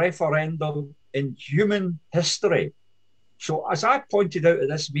referendum in human history. So, as I pointed out at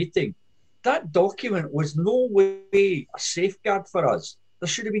this meeting, that document was no way a safeguard for us. There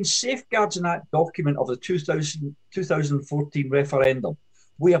should have been safeguards in that document of the 2014 referendum.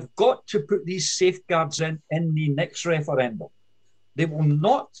 We have got to put these safeguards in the next referendum. They will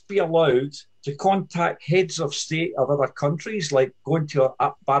not be allowed to contact heads of state of other countries, like going to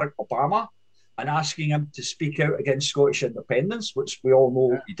Barack Obama and asking him to speak out against Scottish independence, which we all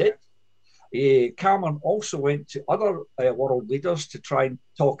know he did. Cameron also went to other world leaders to try and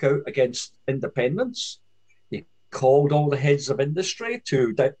talk out against independence. He called all the heads of industry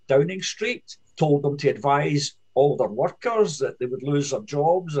to Downing Street, told them to advise all their workers that they would lose their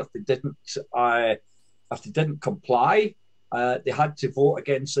jobs if they didn't comply. They had to vote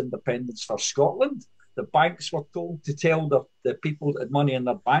against independence for Scotland. The banks were told to tell the people that had money in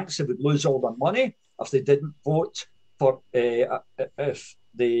their banks they would lose all their money if they didn't vote for if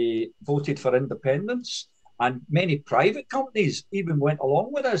they voted for independence. And many private companies even went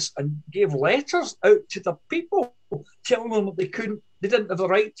along with us and gave letters out to the people telling them that they didn't have the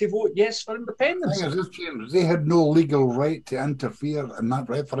right to vote yes for independence. The thing is, James, they had no legal right to interfere in that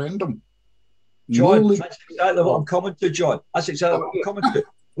referendum. John, that's exactly what I'm coming to, John. That's exactly what I'm coming to.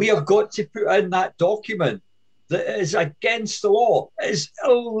 We have got to put in that document that is against the law. It's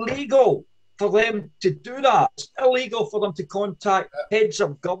illegal for them to do that. It's illegal for them to contact heads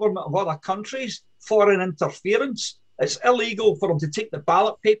of government of other countries, foreign interference. It's illegal for them to take the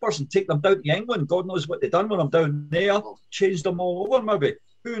ballot papers and take them down to England. God knows what they've done when I'm down there, changed them all over maybe.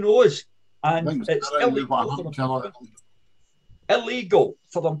 Who knows? And it's illegal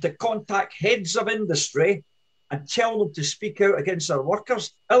for them to contact heads of industry and tell them to speak out against their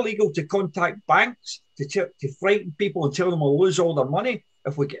workers. Illegal to contact banks to frighten people and tell them we'll lose all their money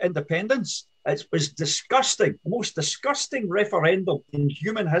if we get independence. It was disgusting, the most disgusting referendum in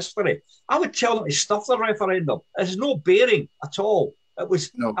human history. I would tell them to stuff the referendum. It has no bearing at all. It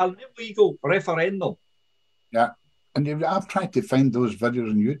was an illegal referendum. Yeah, and I've tried to find those videos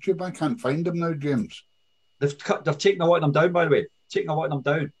on YouTube. I can't find them now, James. They've taken a lot of them down, by the way. Taking a lot of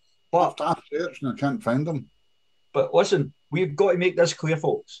them down. But I've searched and I can't find them. But listen, we've got to make this clear,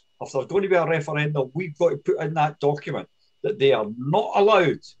 folks. If there's going to be a referendum, we've got to put in that document that they are not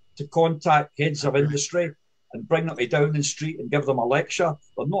allowed to contact heads of industry and bring them to Downing Street and give them a lecture.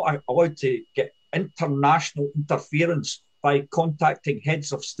 They're not allowed to get international interference by contacting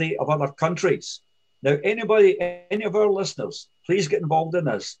heads of state of other countries. Now, any of our listeners, please get involved in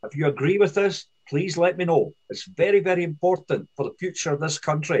this. If you agree with this, please let me know. It's very, very important for the future of this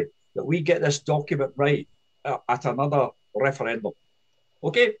country that we get this document right at another referendum.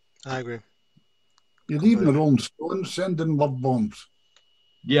 Okay? I agree. You're leaving the Rolling Stones sending love bombs.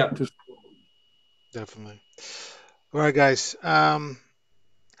 Yeah. Definitely. All right, guys.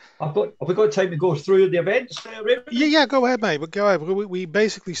 Have we got time to go through the events, Raimond? Yeah, go ahead, mate. But go ahead. We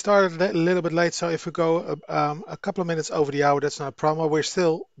basically started a little bit late, so if we go a couple of minutes over the hour, that's not a problem. We're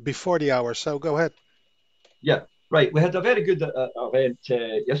still before the hour, so go ahead. Yeah, right. We had a very good event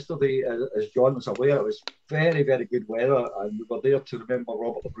yesterday, as John was aware. It was very, very good weather, and we were there to remember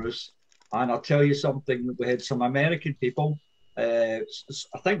Robert the Bruce. And I'll tell you something, we had some American people. I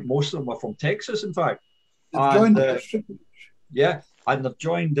think most of them were from Texas, in fact. And, yeah, and they've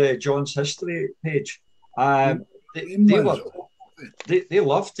joined John's history page. They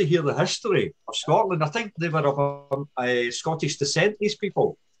love to hear the history of Scotland. I think they were of Scottish descent, these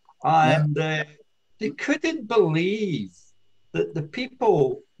people. And they couldn't believe that the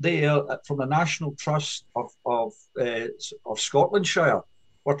people there from the National Trust of Scotlandshire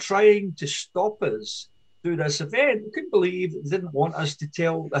were trying to stop us do this event. They couldn't believe they didn't want us to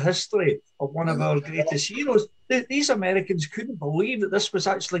tell the history of one of our greatest heroes. These Americans couldn't believe that this was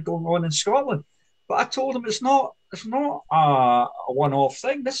actually going on in Scotland. But I told them it's not a one-off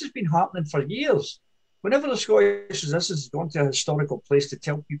thing. This has been happening for years. Whenever the Scottish Resistance has gone to a historical place to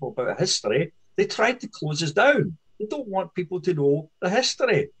tell people about history, they tried to close us down. They don't want people to know the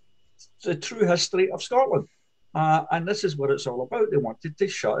history, the true history of Scotland. And this is what it's all about. They wanted to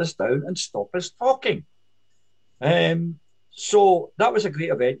shut us down and stop us talking. So that was a great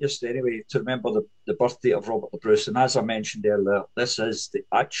event yesterday, anyway, to remember the birthday of Robert the Bruce. And as I mentioned earlier, this is the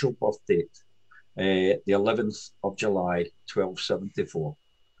actual birth date, the 11th of July, 1274.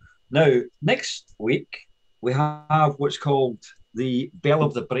 Now, next week, we have what's called the Bell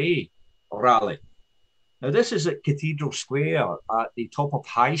of the Bray rally. Now, this is at Cathedral Square at the top of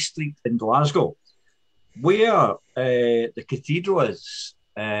High Street in Glasgow, where the cathedral is.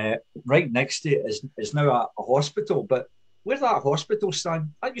 Right next to it is now a hospital, but where that hospital stands,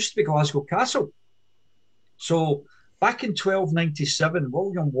 that used to be Glasgow Castle. So back in 1297,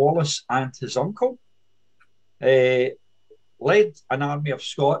 William Wallace and his uncle led an army of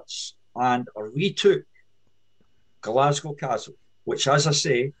Scots and retook Glasgow Castle, which, as I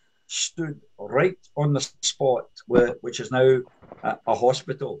say, stood right on the spot which is now a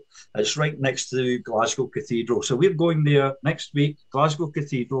hospital. It's right next to Glasgow Cathedral. So we're going there next week, Glasgow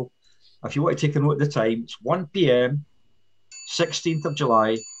Cathedral. If you want to take a note of the time, it's 1 p.m, 16th of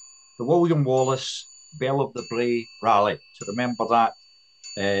July, the William Wallace Bell of the Bray rally, to remember that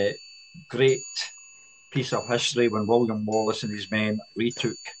great piece of history when William Wallace and his men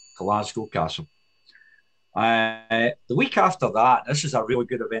retook Glasgow Castle. The week after that, this is a really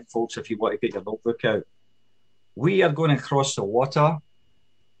good event, folks, if you want to get your notebook out. We are going to cross the water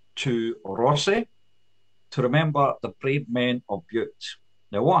to Rosse to remember the brave men of Bute.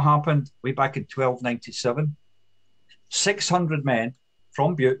 Now, what happened way back in 1297? 600 men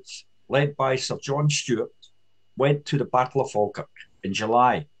from Bute, led by Sir John Stewart, went to the Battle of Falkirk in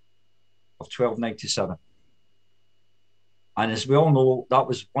July of 1297. And as we all know, that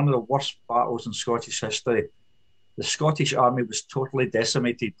was one of the worst battles in Scottish history. The Scottish army was totally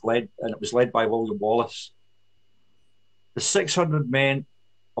decimated, and it was led by William Wallace. The 600 men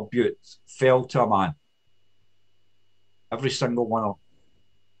of Bute fell to a man. Every single one of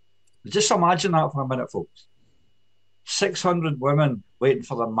them. Just imagine that for a minute, folks. 600 women waiting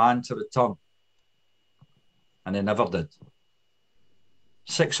for their man to return. And they never did.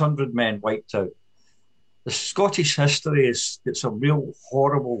 600 men wiped out. The Scottish history has got some real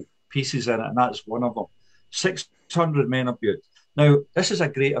horrible pieces in it, and that's one of them. 600 men of Bute. Now, this is a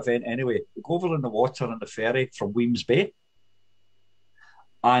great event anyway. We go over in the water on the ferry from Weems Bay.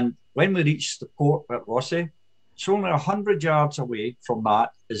 And when we reach the port at Rosse, it's only 100 yards away from that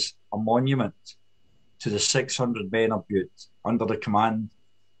is a monument to the 600 men of Bute under the command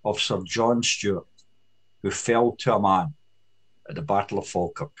of Sir John Stewart, who fell to a man at the Battle of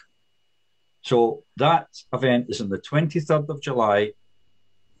Falkirk. So that event is on the 23rd of July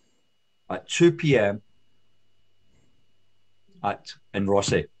at 2 p.m. in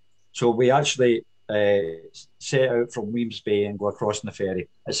Rosse. So we actually set out from Weems Bay and go across on the ferry.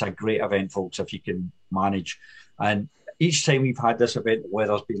 It's a great event, folks, if you can manage. And each time we've had this event, the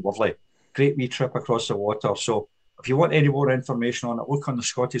weather's been lovely. Great wee trip across the water. So if you want any more information on it, look on the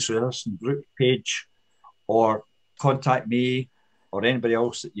Scottish Resistance group page or contact me or anybody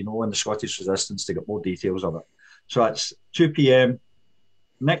else that you know in the Scottish Resistance to get more details of it. So that's 2 p.m.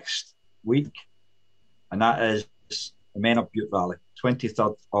 next week, and that is the Men of Bute Rally,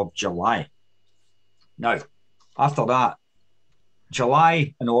 23rd of July. Now, after that,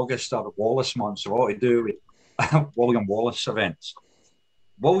 July and August are Wallace months, so what to do with William Wallace events.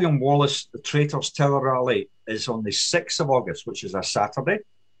 William Wallace, the Traitors Tower Rally, is on the 6th of August, which is a Saturday.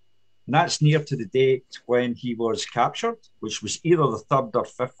 And that's near to the date when he was captured, which was either the 3rd or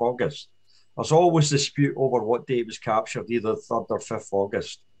 5th August. There's always dispute over what date he was captured, either the 3rd or 5th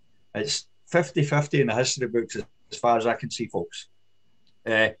August. It's 50-50 in the history books as far as I can see, folks.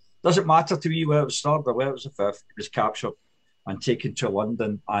 Doesn't matter to me whether it was 3rd or whether it was the 5th. He was captured and taken to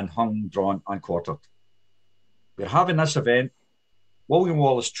London and hung, drawn and quartered. We're having this event, William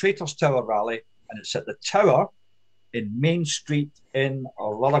Wallace Traitors Tower Rally, and it's at the Tower in Main Street in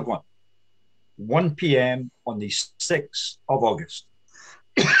Lillington, 1 p.m. on the 6th of August,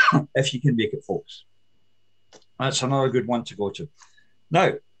 if you can make it, folks. That's another good one to go to.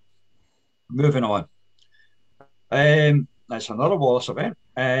 Now, moving on. That's another Wallace event.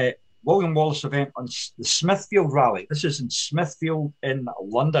 William Wallace event on the Smithfield Rally. This is in Smithfield in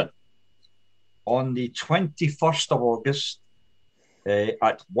London on the 21st of August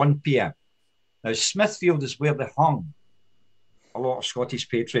at 1 p.m. Now, Smithfield is where they hung a lot of Scottish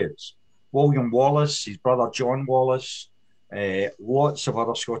patriots. William Wallace, his brother John Wallace, lots of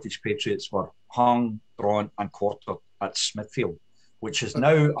other Scottish patriots were hung, drawn and quartered at Smithfield, which is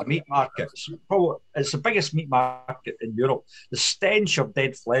now a meat market. It's the biggest meat market in Europe. The stench of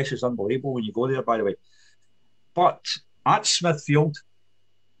dead flesh is unbelievable when you go there, by the way. But at Smithfield,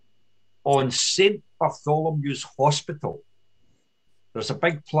 on St. Bartholomew's Hospital, there's a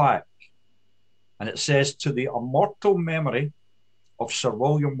big plaque, and it says, "To the immortal memory of Sir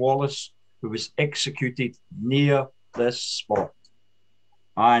William Wallace, who was executed near this spot."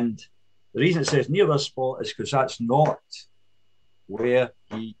 And the reason it says near this spot is because that's not where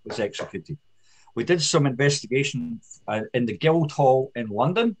he was executed. We did some investigation in the Guildhall in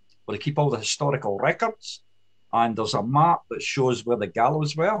London, where they keep all the historical records, and there's a map that shows where the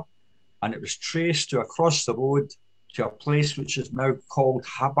gallows were, and it was traced to across the road to a place which is now called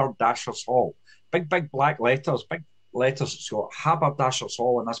Haberdashers' Hall. Big black letters, big letters. It's got Haberdashers'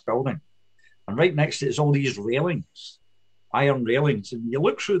 Hall in this building, and right next to it is all these railings, iron railings, and you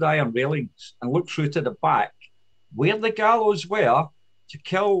look through the iron railings and look through to the back where the gallows were to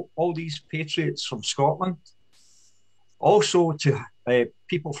kill all these patriots from Scotland. Also, to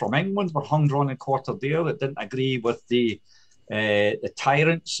people from England were hung, drawn and quartered there that didn't agree with the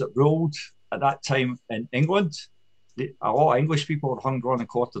tyrants that ruled at that time in England. A lot of English people were hung, drawn and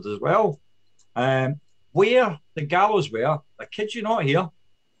quartered as well. Where the gallows were, I kid you not here,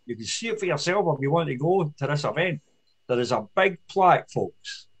 you can see it for yourself if you want to go to this event. There is a big plaque,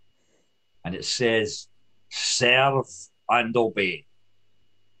 folks, and it says, "Serve and obey."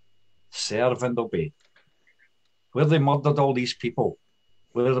 Serve and obey. Where they murdered all these people,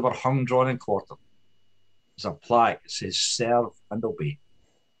 where they were hung, drawn and quartered, there's a plaque that says, "Serve and obey."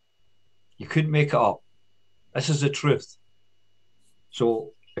 You couldn't make it up. This is the truth.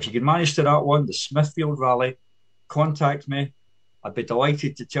 So if you can manage to that one, the Smithfield Rally, contact me. I'd be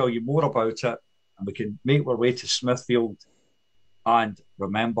delighted to tell you more about it, and we can make our way to Smithfield and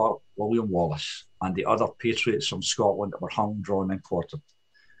remember William Wallace and the other patriots from Scotland that were hung, drawn and quartered.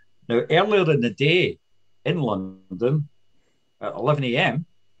 Now, earlier in the day in London, at 11 a.m,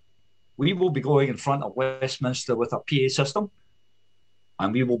 we will be going in front of Westminster with a PA system,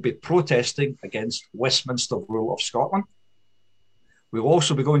 and we will be protesting against Westminster rule of Scotland. We'll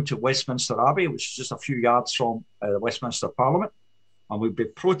also be going to Westminster Abbey, which is just a few yards from the Westminster Parliament, and we'll be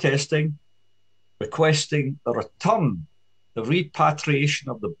protesting, requesting the return, the repatriation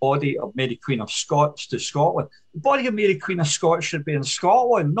of the body of Mary Queen of Scots to Scotland. The body of Mary Queen of Scots should be in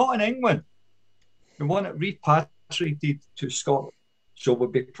Scotland, not in England. We want it repatriated to Scotland. So we'll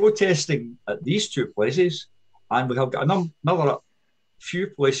be protesting at these two places, and we have got another few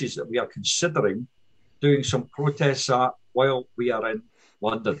places that we are considering doing some protests at while we are in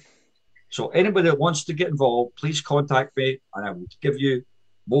London. So anybody that wants to get involved, please contact me and I will give you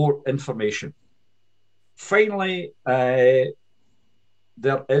more information. Finally, there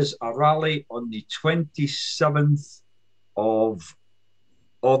is a rally on the 27th of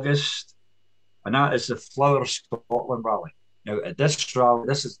August, and that is the Flower Scotland rally. Now, at this rally,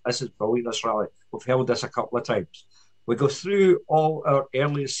 this is brilliant, this rally. We've held this a couple of times. We go through all our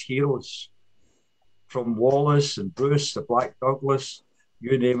earliest heroes, from Wallace and Bruce to Black Douglas,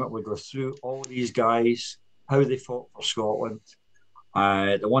 you name it. We go through all these guys, how they fought for Scotland,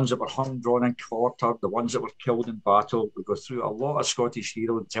 the ones that were hung, drawn and quartered, the ones that were killed in battle. We go through a lot of Scottish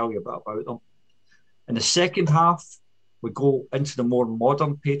heroes and tell you a bit about them. In the second half, we go into the more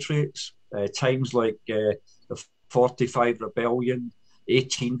modern patriots, times like the 45 Rebellion,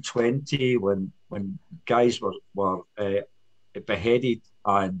 1820, when guys were beheaded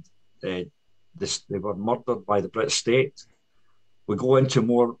and they were murdered by the British state. We go into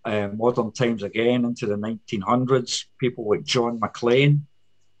more modern times again, into the 1900s, people like John Maclean,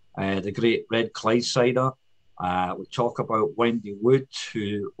 the great Red Clydesider. We talk about Wendy Wood,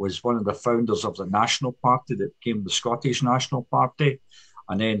 who was one of the founders of the National Party that became the Scottish National Party.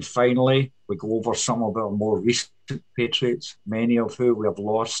 And then finally, we go over some of our more recent patriots, many of who we have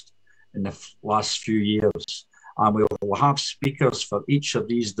lost in the last few years. And we will have speakers for each of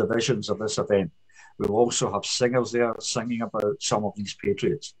these divisions of this event. We will also have singers there singing about some of these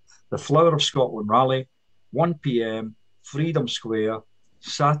patriots. The Flower of Scotland rally, 1 p.m, Freedom Square,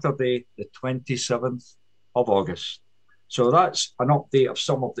 Saturday, the 27th of August. So that's an update of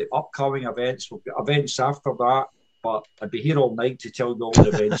some of the upcoming events. We've got events after that, but I'd be here all night to tell you all the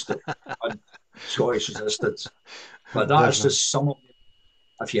events that on Scottish Resistance. But that is just some of them.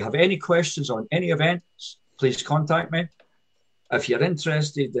 If you have any questions on any events, please contact me. If you're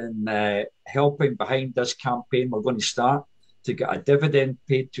interested in helping behind this campaign, we're going to start to get a dividend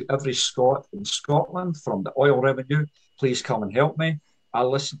paid to every Scot in Scotland from the oil revenue. Please come and help me. I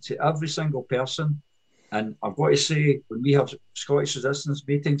listen to every single person. And I've got to say, when we have Scottish Resistance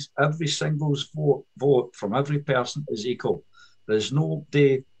meetings, every single vote from every person is equal. There's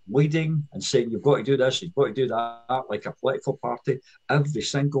nobody leading and saying, you've got to do this, you've got to do that, like a political party. Every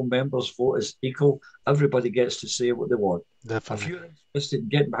single member's vote is equal. Everybody gets to say what they want. Definitely. If you're interested in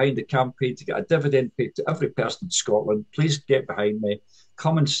getting behind the campaign to get a dividend paid to every person in Scotland, please get behind me.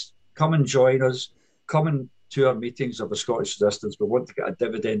 Come and join us. Come and to our meetings of the Scottish Resistance. We want to get a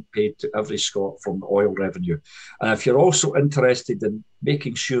dividend paid to every Scot from the oil revenue. And if you're also interested in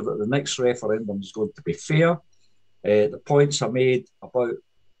making sure that the next referendum is going to be fair, the points are made about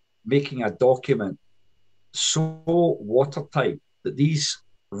making a document so watertight that these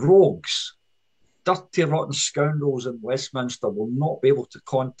rogues, dirty, rotten scoundrels in Westminster will not be able to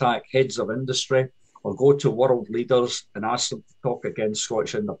contact heads of industry or go to world leaders and ask them to talk against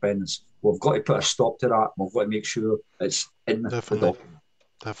Scottish independence. We've got to put a stop to that. We've got to make sure it's in the document.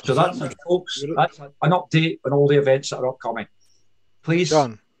 So that's it, folks. That's an update on all the events that are upcoming. Please.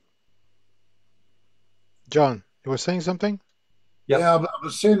 John, you were saying something? Yep. Yeah, I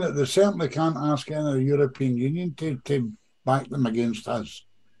was saying that they certainly can't ask any of the European Union to back them against us.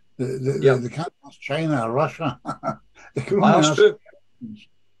 They can't ask China or Russia. They can only ask true.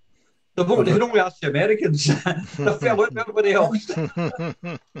 They can only ask the Americans. They're fair out everybody else.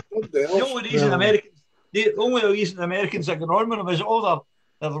 The only reason Americans are going on with them is all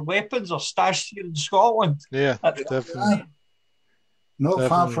their weapons are stashed here in Scotland. Yeah, definitely. Not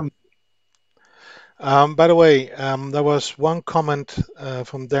far from. By the way, there was one comment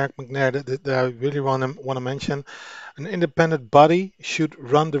from Derek McNair that I really want to mention. An independent body should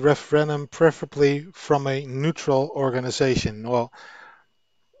run the referendum, preferably from a neutral organization. Well,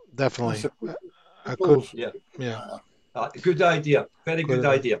 definitely. Good idea. Very good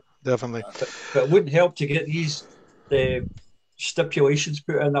idea. Definitely. But it wouldn't help to get these stipulations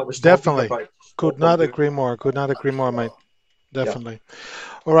put in that was definitely about. Could not agree more. Could not agree more, mate. Definitely.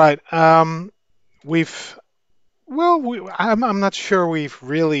 Yeah. All right. I'm not sure we've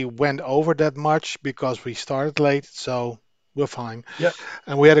really went over that much because we started late, so we're fine. Yeah.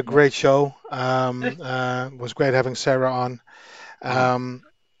 And we had a great show. It was great having Sara on.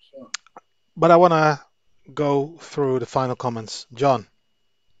 But I want to go through the final comments. John,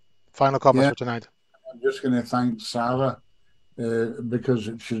 final comments for tonight. I'm just going to thank Sara because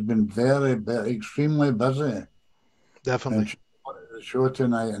she's been extremely busy. Definitely. She wanted the show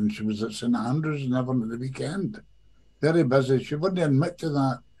tonight, and she was at St Andrews and everything at the weekend. Very busy. She wouldn't admit to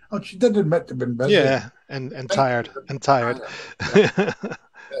that. Oh, she did admit to being busy. Yeah, and tired.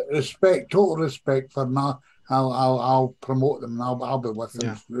 Total respect for now. I'll promote them. And I'll be with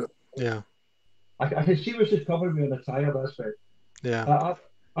them. Yeah. I can see what she's covering me on the tired aspect. Yeah.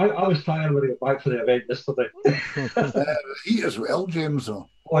 I was tired when I got back for the event yesterday. The heat as well, James. Though.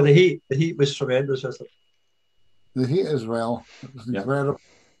 Oh, the heat was tremendous yesterday. The heat as well. It was incredible.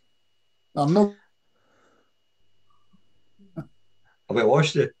 I'm not. Have I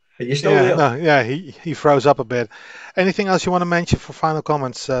lost you? Are you still there? No, yeah, he froze up a bit. Anything else you want to mention for final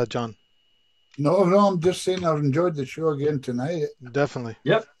comments, John? No, I'm just saying I've enjoyed the show again tonight. Definitely.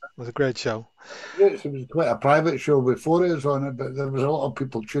 Yep. It was a great show. It was quite a private show before it was on it, but there was a lot of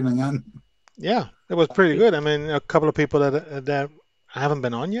people tuning in. Yeah, it was pretty good. I mean, a couple of people that haven't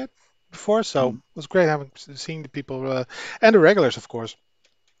been on yet before, so it was great seeing the people and the regulars, of course.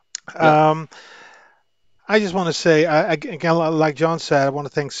 Yeah. I just want to say, again, like John said, I want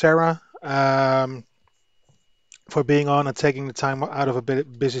to thank Sara for being on and taking the time out of a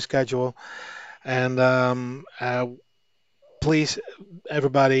busy schedule. And please,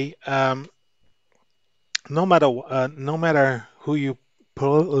 everybody, no matter who you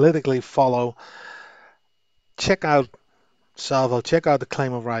politically follow, check out Salvo, check out the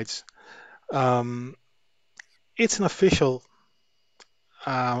claim of rights. It's an official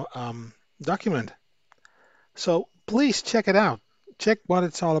document. So please check it out. Check what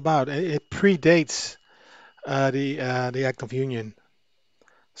it's all about. It predates the Act of Union.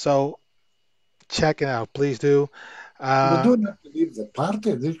 So check it out, please do. They don't have to leave the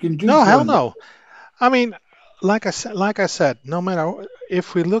party. They can just No, hell join. no. I mean, like I said, no matter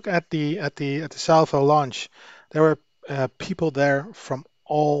if we look at the Salvo launch, there were people there from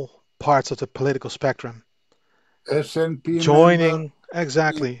all parts of the political spectrum SNP joining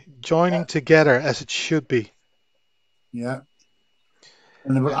member. joining together as it should be. Yeah.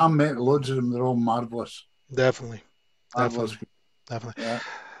 And I met loads of them. They're all marvelous. Definitely. Marvelous. Definitely. Yeah.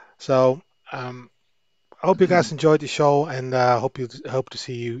 So I hope you guys enjoyed the show, and hope to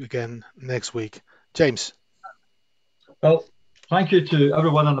see you again next week. James. Well, thank you to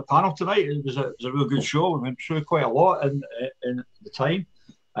everyone on the panel tonight. It was a real good show. We went through quite a lot in the time.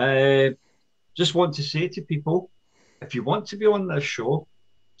 Just want to say to people, if you want to be on this show,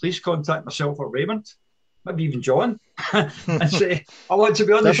 please contact myself or Raimond, maybe even John, and say, I want to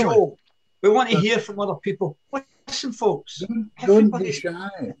be on the show. We want to hear from other people. Listen, folks. Don't be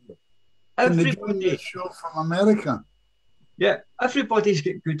shy. Everybody. Show from America. Yeah, everybody's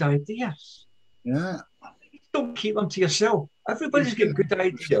got good ideas. Yeah. Don't keep them to yourself. Everybody's got good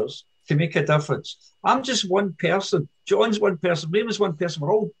ideas to make a difference. I'm just one person. John's one person. Raymond's one person.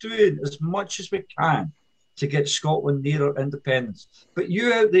 We're all doing as much as we can to get Scotland nearer independence. But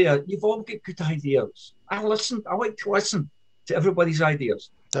you out there, you've all got good ideas. I like to listen to everybody's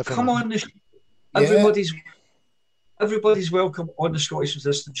ideas. Definitely. Come on the show. Everybody's welcome on the Scottish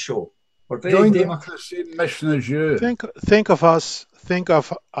Resistance Show. We're very democracy mission as you. Think of us.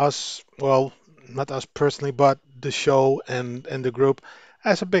 Well, not us personally, but the show and the group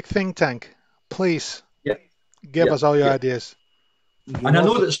as a big think tank. Please, give us all your ideas. And I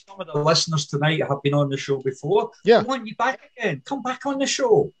know that some of the listeners tonight have been on the show before. Yeah. We want you back again. Come back on the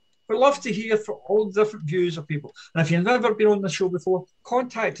show. We'd love to hear from all the different views of people. And if you've never been on the show before,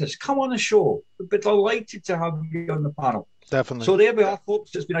 contact us. Come on the show. We'd be delighted to have you on the panel. Definitely. So there we are,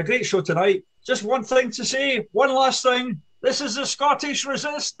 folks. It's been a great show tonight. Just one thing to say, one last thing. This is the Scottish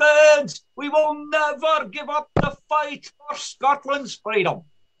Resistance. We will never give up the fight for Scotland's freedom.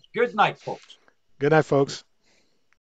 Good night, folks. Good night, folks.